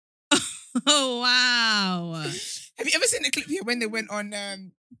 Oh wow. Have you ever seen the clip here when they went on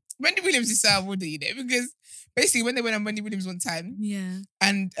Wendy Williams is so would you know? Because basically when they went on Wendy Williams one time, yeah,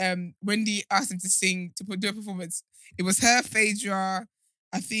 and Wendy asked him to sing, to do a performance. It was her, Phaedra,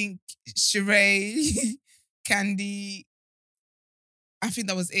 I think Sheree, Candy. I think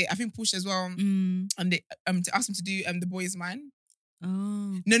that was it. I think Portia as well. And they to ask him to do The Boy Is Mine.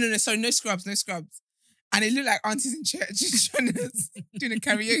 Oh. No, sorry, no scrubs. And it looked like aunties in church trying to doing a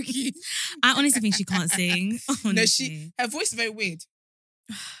karaoke. I honestly think she can't sing. Honestly. No, her voice is very weird.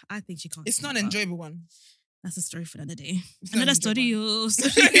 I think she can't It's sing. not an enjoyable one. That's a story for another day. It's Another story.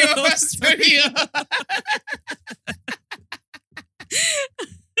 Story.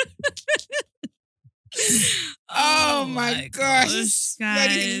 Oh my gosh. It's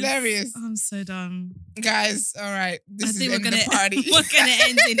bloody hilarious. I'm so done. Guys, all right. This is we're the party. We're gonna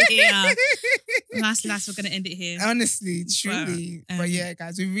end it here. Last, we're gonna end it here. Honestly, truly. But yeah,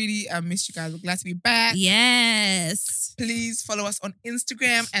 guys, we really missed you guys. We're glad to be back. Yes. Please follow us on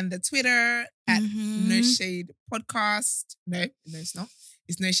Instagram and the Twitter at No Shade Podcast. No, it's not.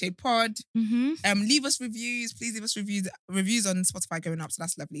 It's No Shade Pod. Leave us reviews. Please leave us reviews on Spotify going up. So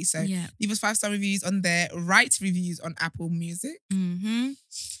that's lovely. So leave us 5-star reviews on there. Write reviews on Apple Music. I'm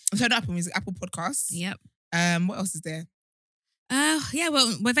sorry, not Apple Music, Apple Podcasts. Yep. What else is there? Yeah,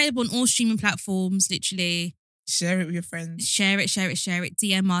 well, we're available on all streaming platforms, literally. Share it with your friends. Share it.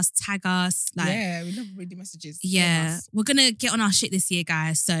 DM us, tag us. Yeah, we love reading messages. Yeah. We're going to get on our shit this year,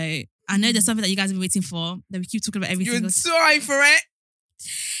 guys. So I know there's something that you guys have been waiting for, that we keep talking about everything. You're sorry for it.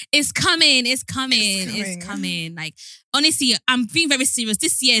 It's coming. Like, honestly, I'm being very serious.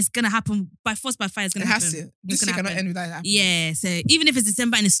 This year is going to happen by force, by fire. It's going to happen. It has to. This year cannot end without it happening. Yeah. So even if it's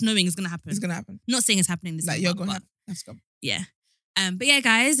December and it's snowing, it's going to happen. It's going to happen. Not saying it's happening this year. Like, you're going to happen. Let's go. Yeah. But yeah,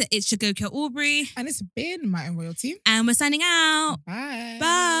 guys, it's your Girl Aubrey. And it's been My Own Royalty. And we're signing out. Bye.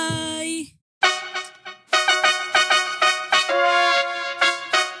 Bye.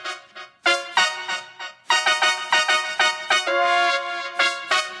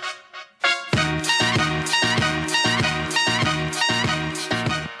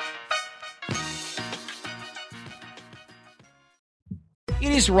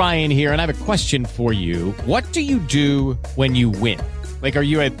 It is Ryan here, and I have a question for you. What do you do when you win? Like, are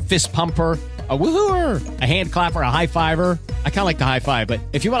you a fist pumper? A woohooer, a hand clapper, a high fiver. I kind of like the high five, but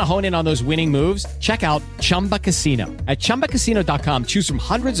if you want to hone in on those winning moves, check out Chumba Casino. At ChumbaCasino.com, choose from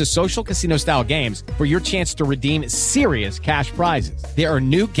hundreds of social casino style games for your chance to redeem serious cash prizes. There are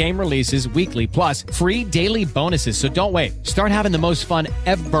new game releases weekly, plus free daily bonuses. So don't wait. Start having the most fun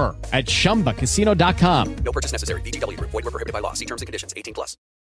ever at ChumbaCasino.com. No purchase necessary. VGW Group. Void where prohibited by law. See terms and conditions. 18+.